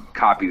success.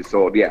 copies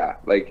sold, yeah.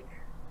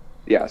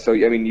 So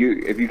I mean,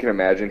 if you can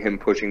imagine him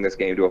pushing this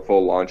game to a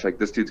full launch, like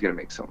this dude's gonna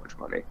make so much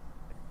money.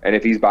 And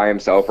if he's by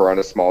himself or on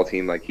a small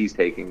team, like he's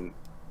taking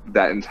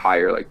that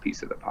entire like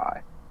piece of the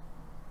pie.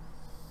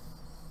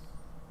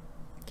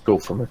 Go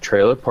from a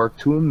trailer park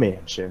to a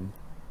mansion.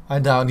 I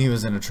doubt he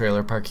was in a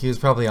trailer park. He was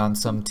probably on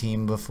some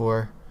team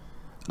before.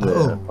 Yeah,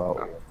 Oh,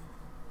 probably.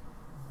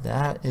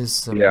 that is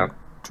some Yeah,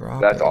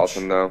 droppage. That's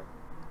awesome though.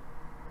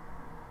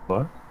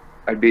 What?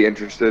 I'd be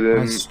interested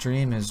My in.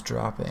 stream is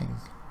dropping.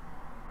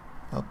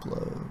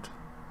 Upload.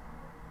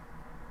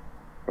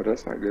 Oh,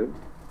 that's not good.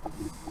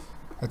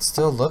 It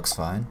still looks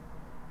fine.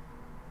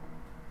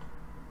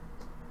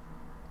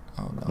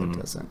 Oh no, it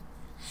doesn't.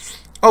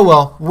 Oh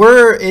well,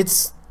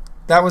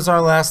 that was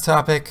our last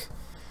topic.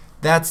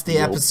 That's the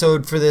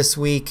episode for this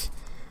week.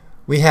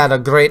 We had a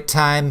great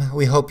time.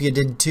 We hope you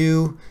did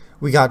too.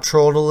 We got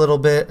trolled a little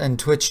bit in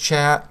Twitch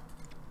chat.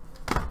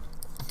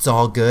 It's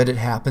all good. It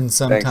happens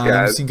sometimes.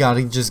 guys. You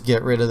gotta just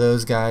get rid of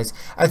those guys.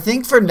 I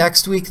think for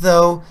next week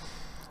though,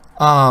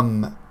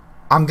 I'm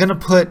gonna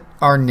put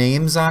our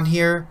names on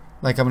here.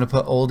 Like I'm gonna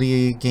put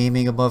Oldy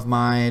Gaming above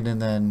mine,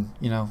 and then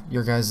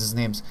your guys'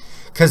 names,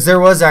 because there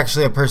was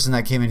actually a person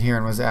that came in here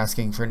and was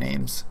asking for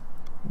names,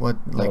 what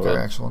our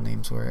actual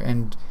names were,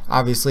 and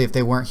obviously if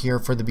they weren't here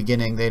for the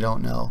beginning, they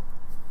don't know.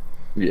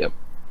 Yep.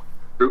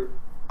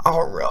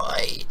 All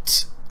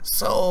right,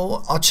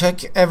 so I'll check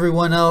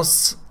everyone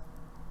else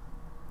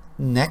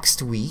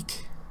next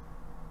week.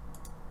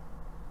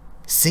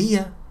 See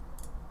ya.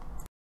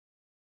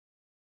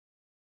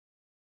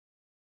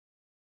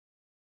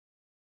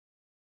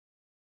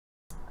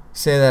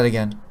 Say that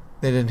again.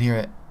 They didn't hear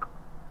it.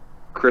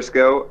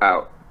 Crisco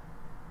out.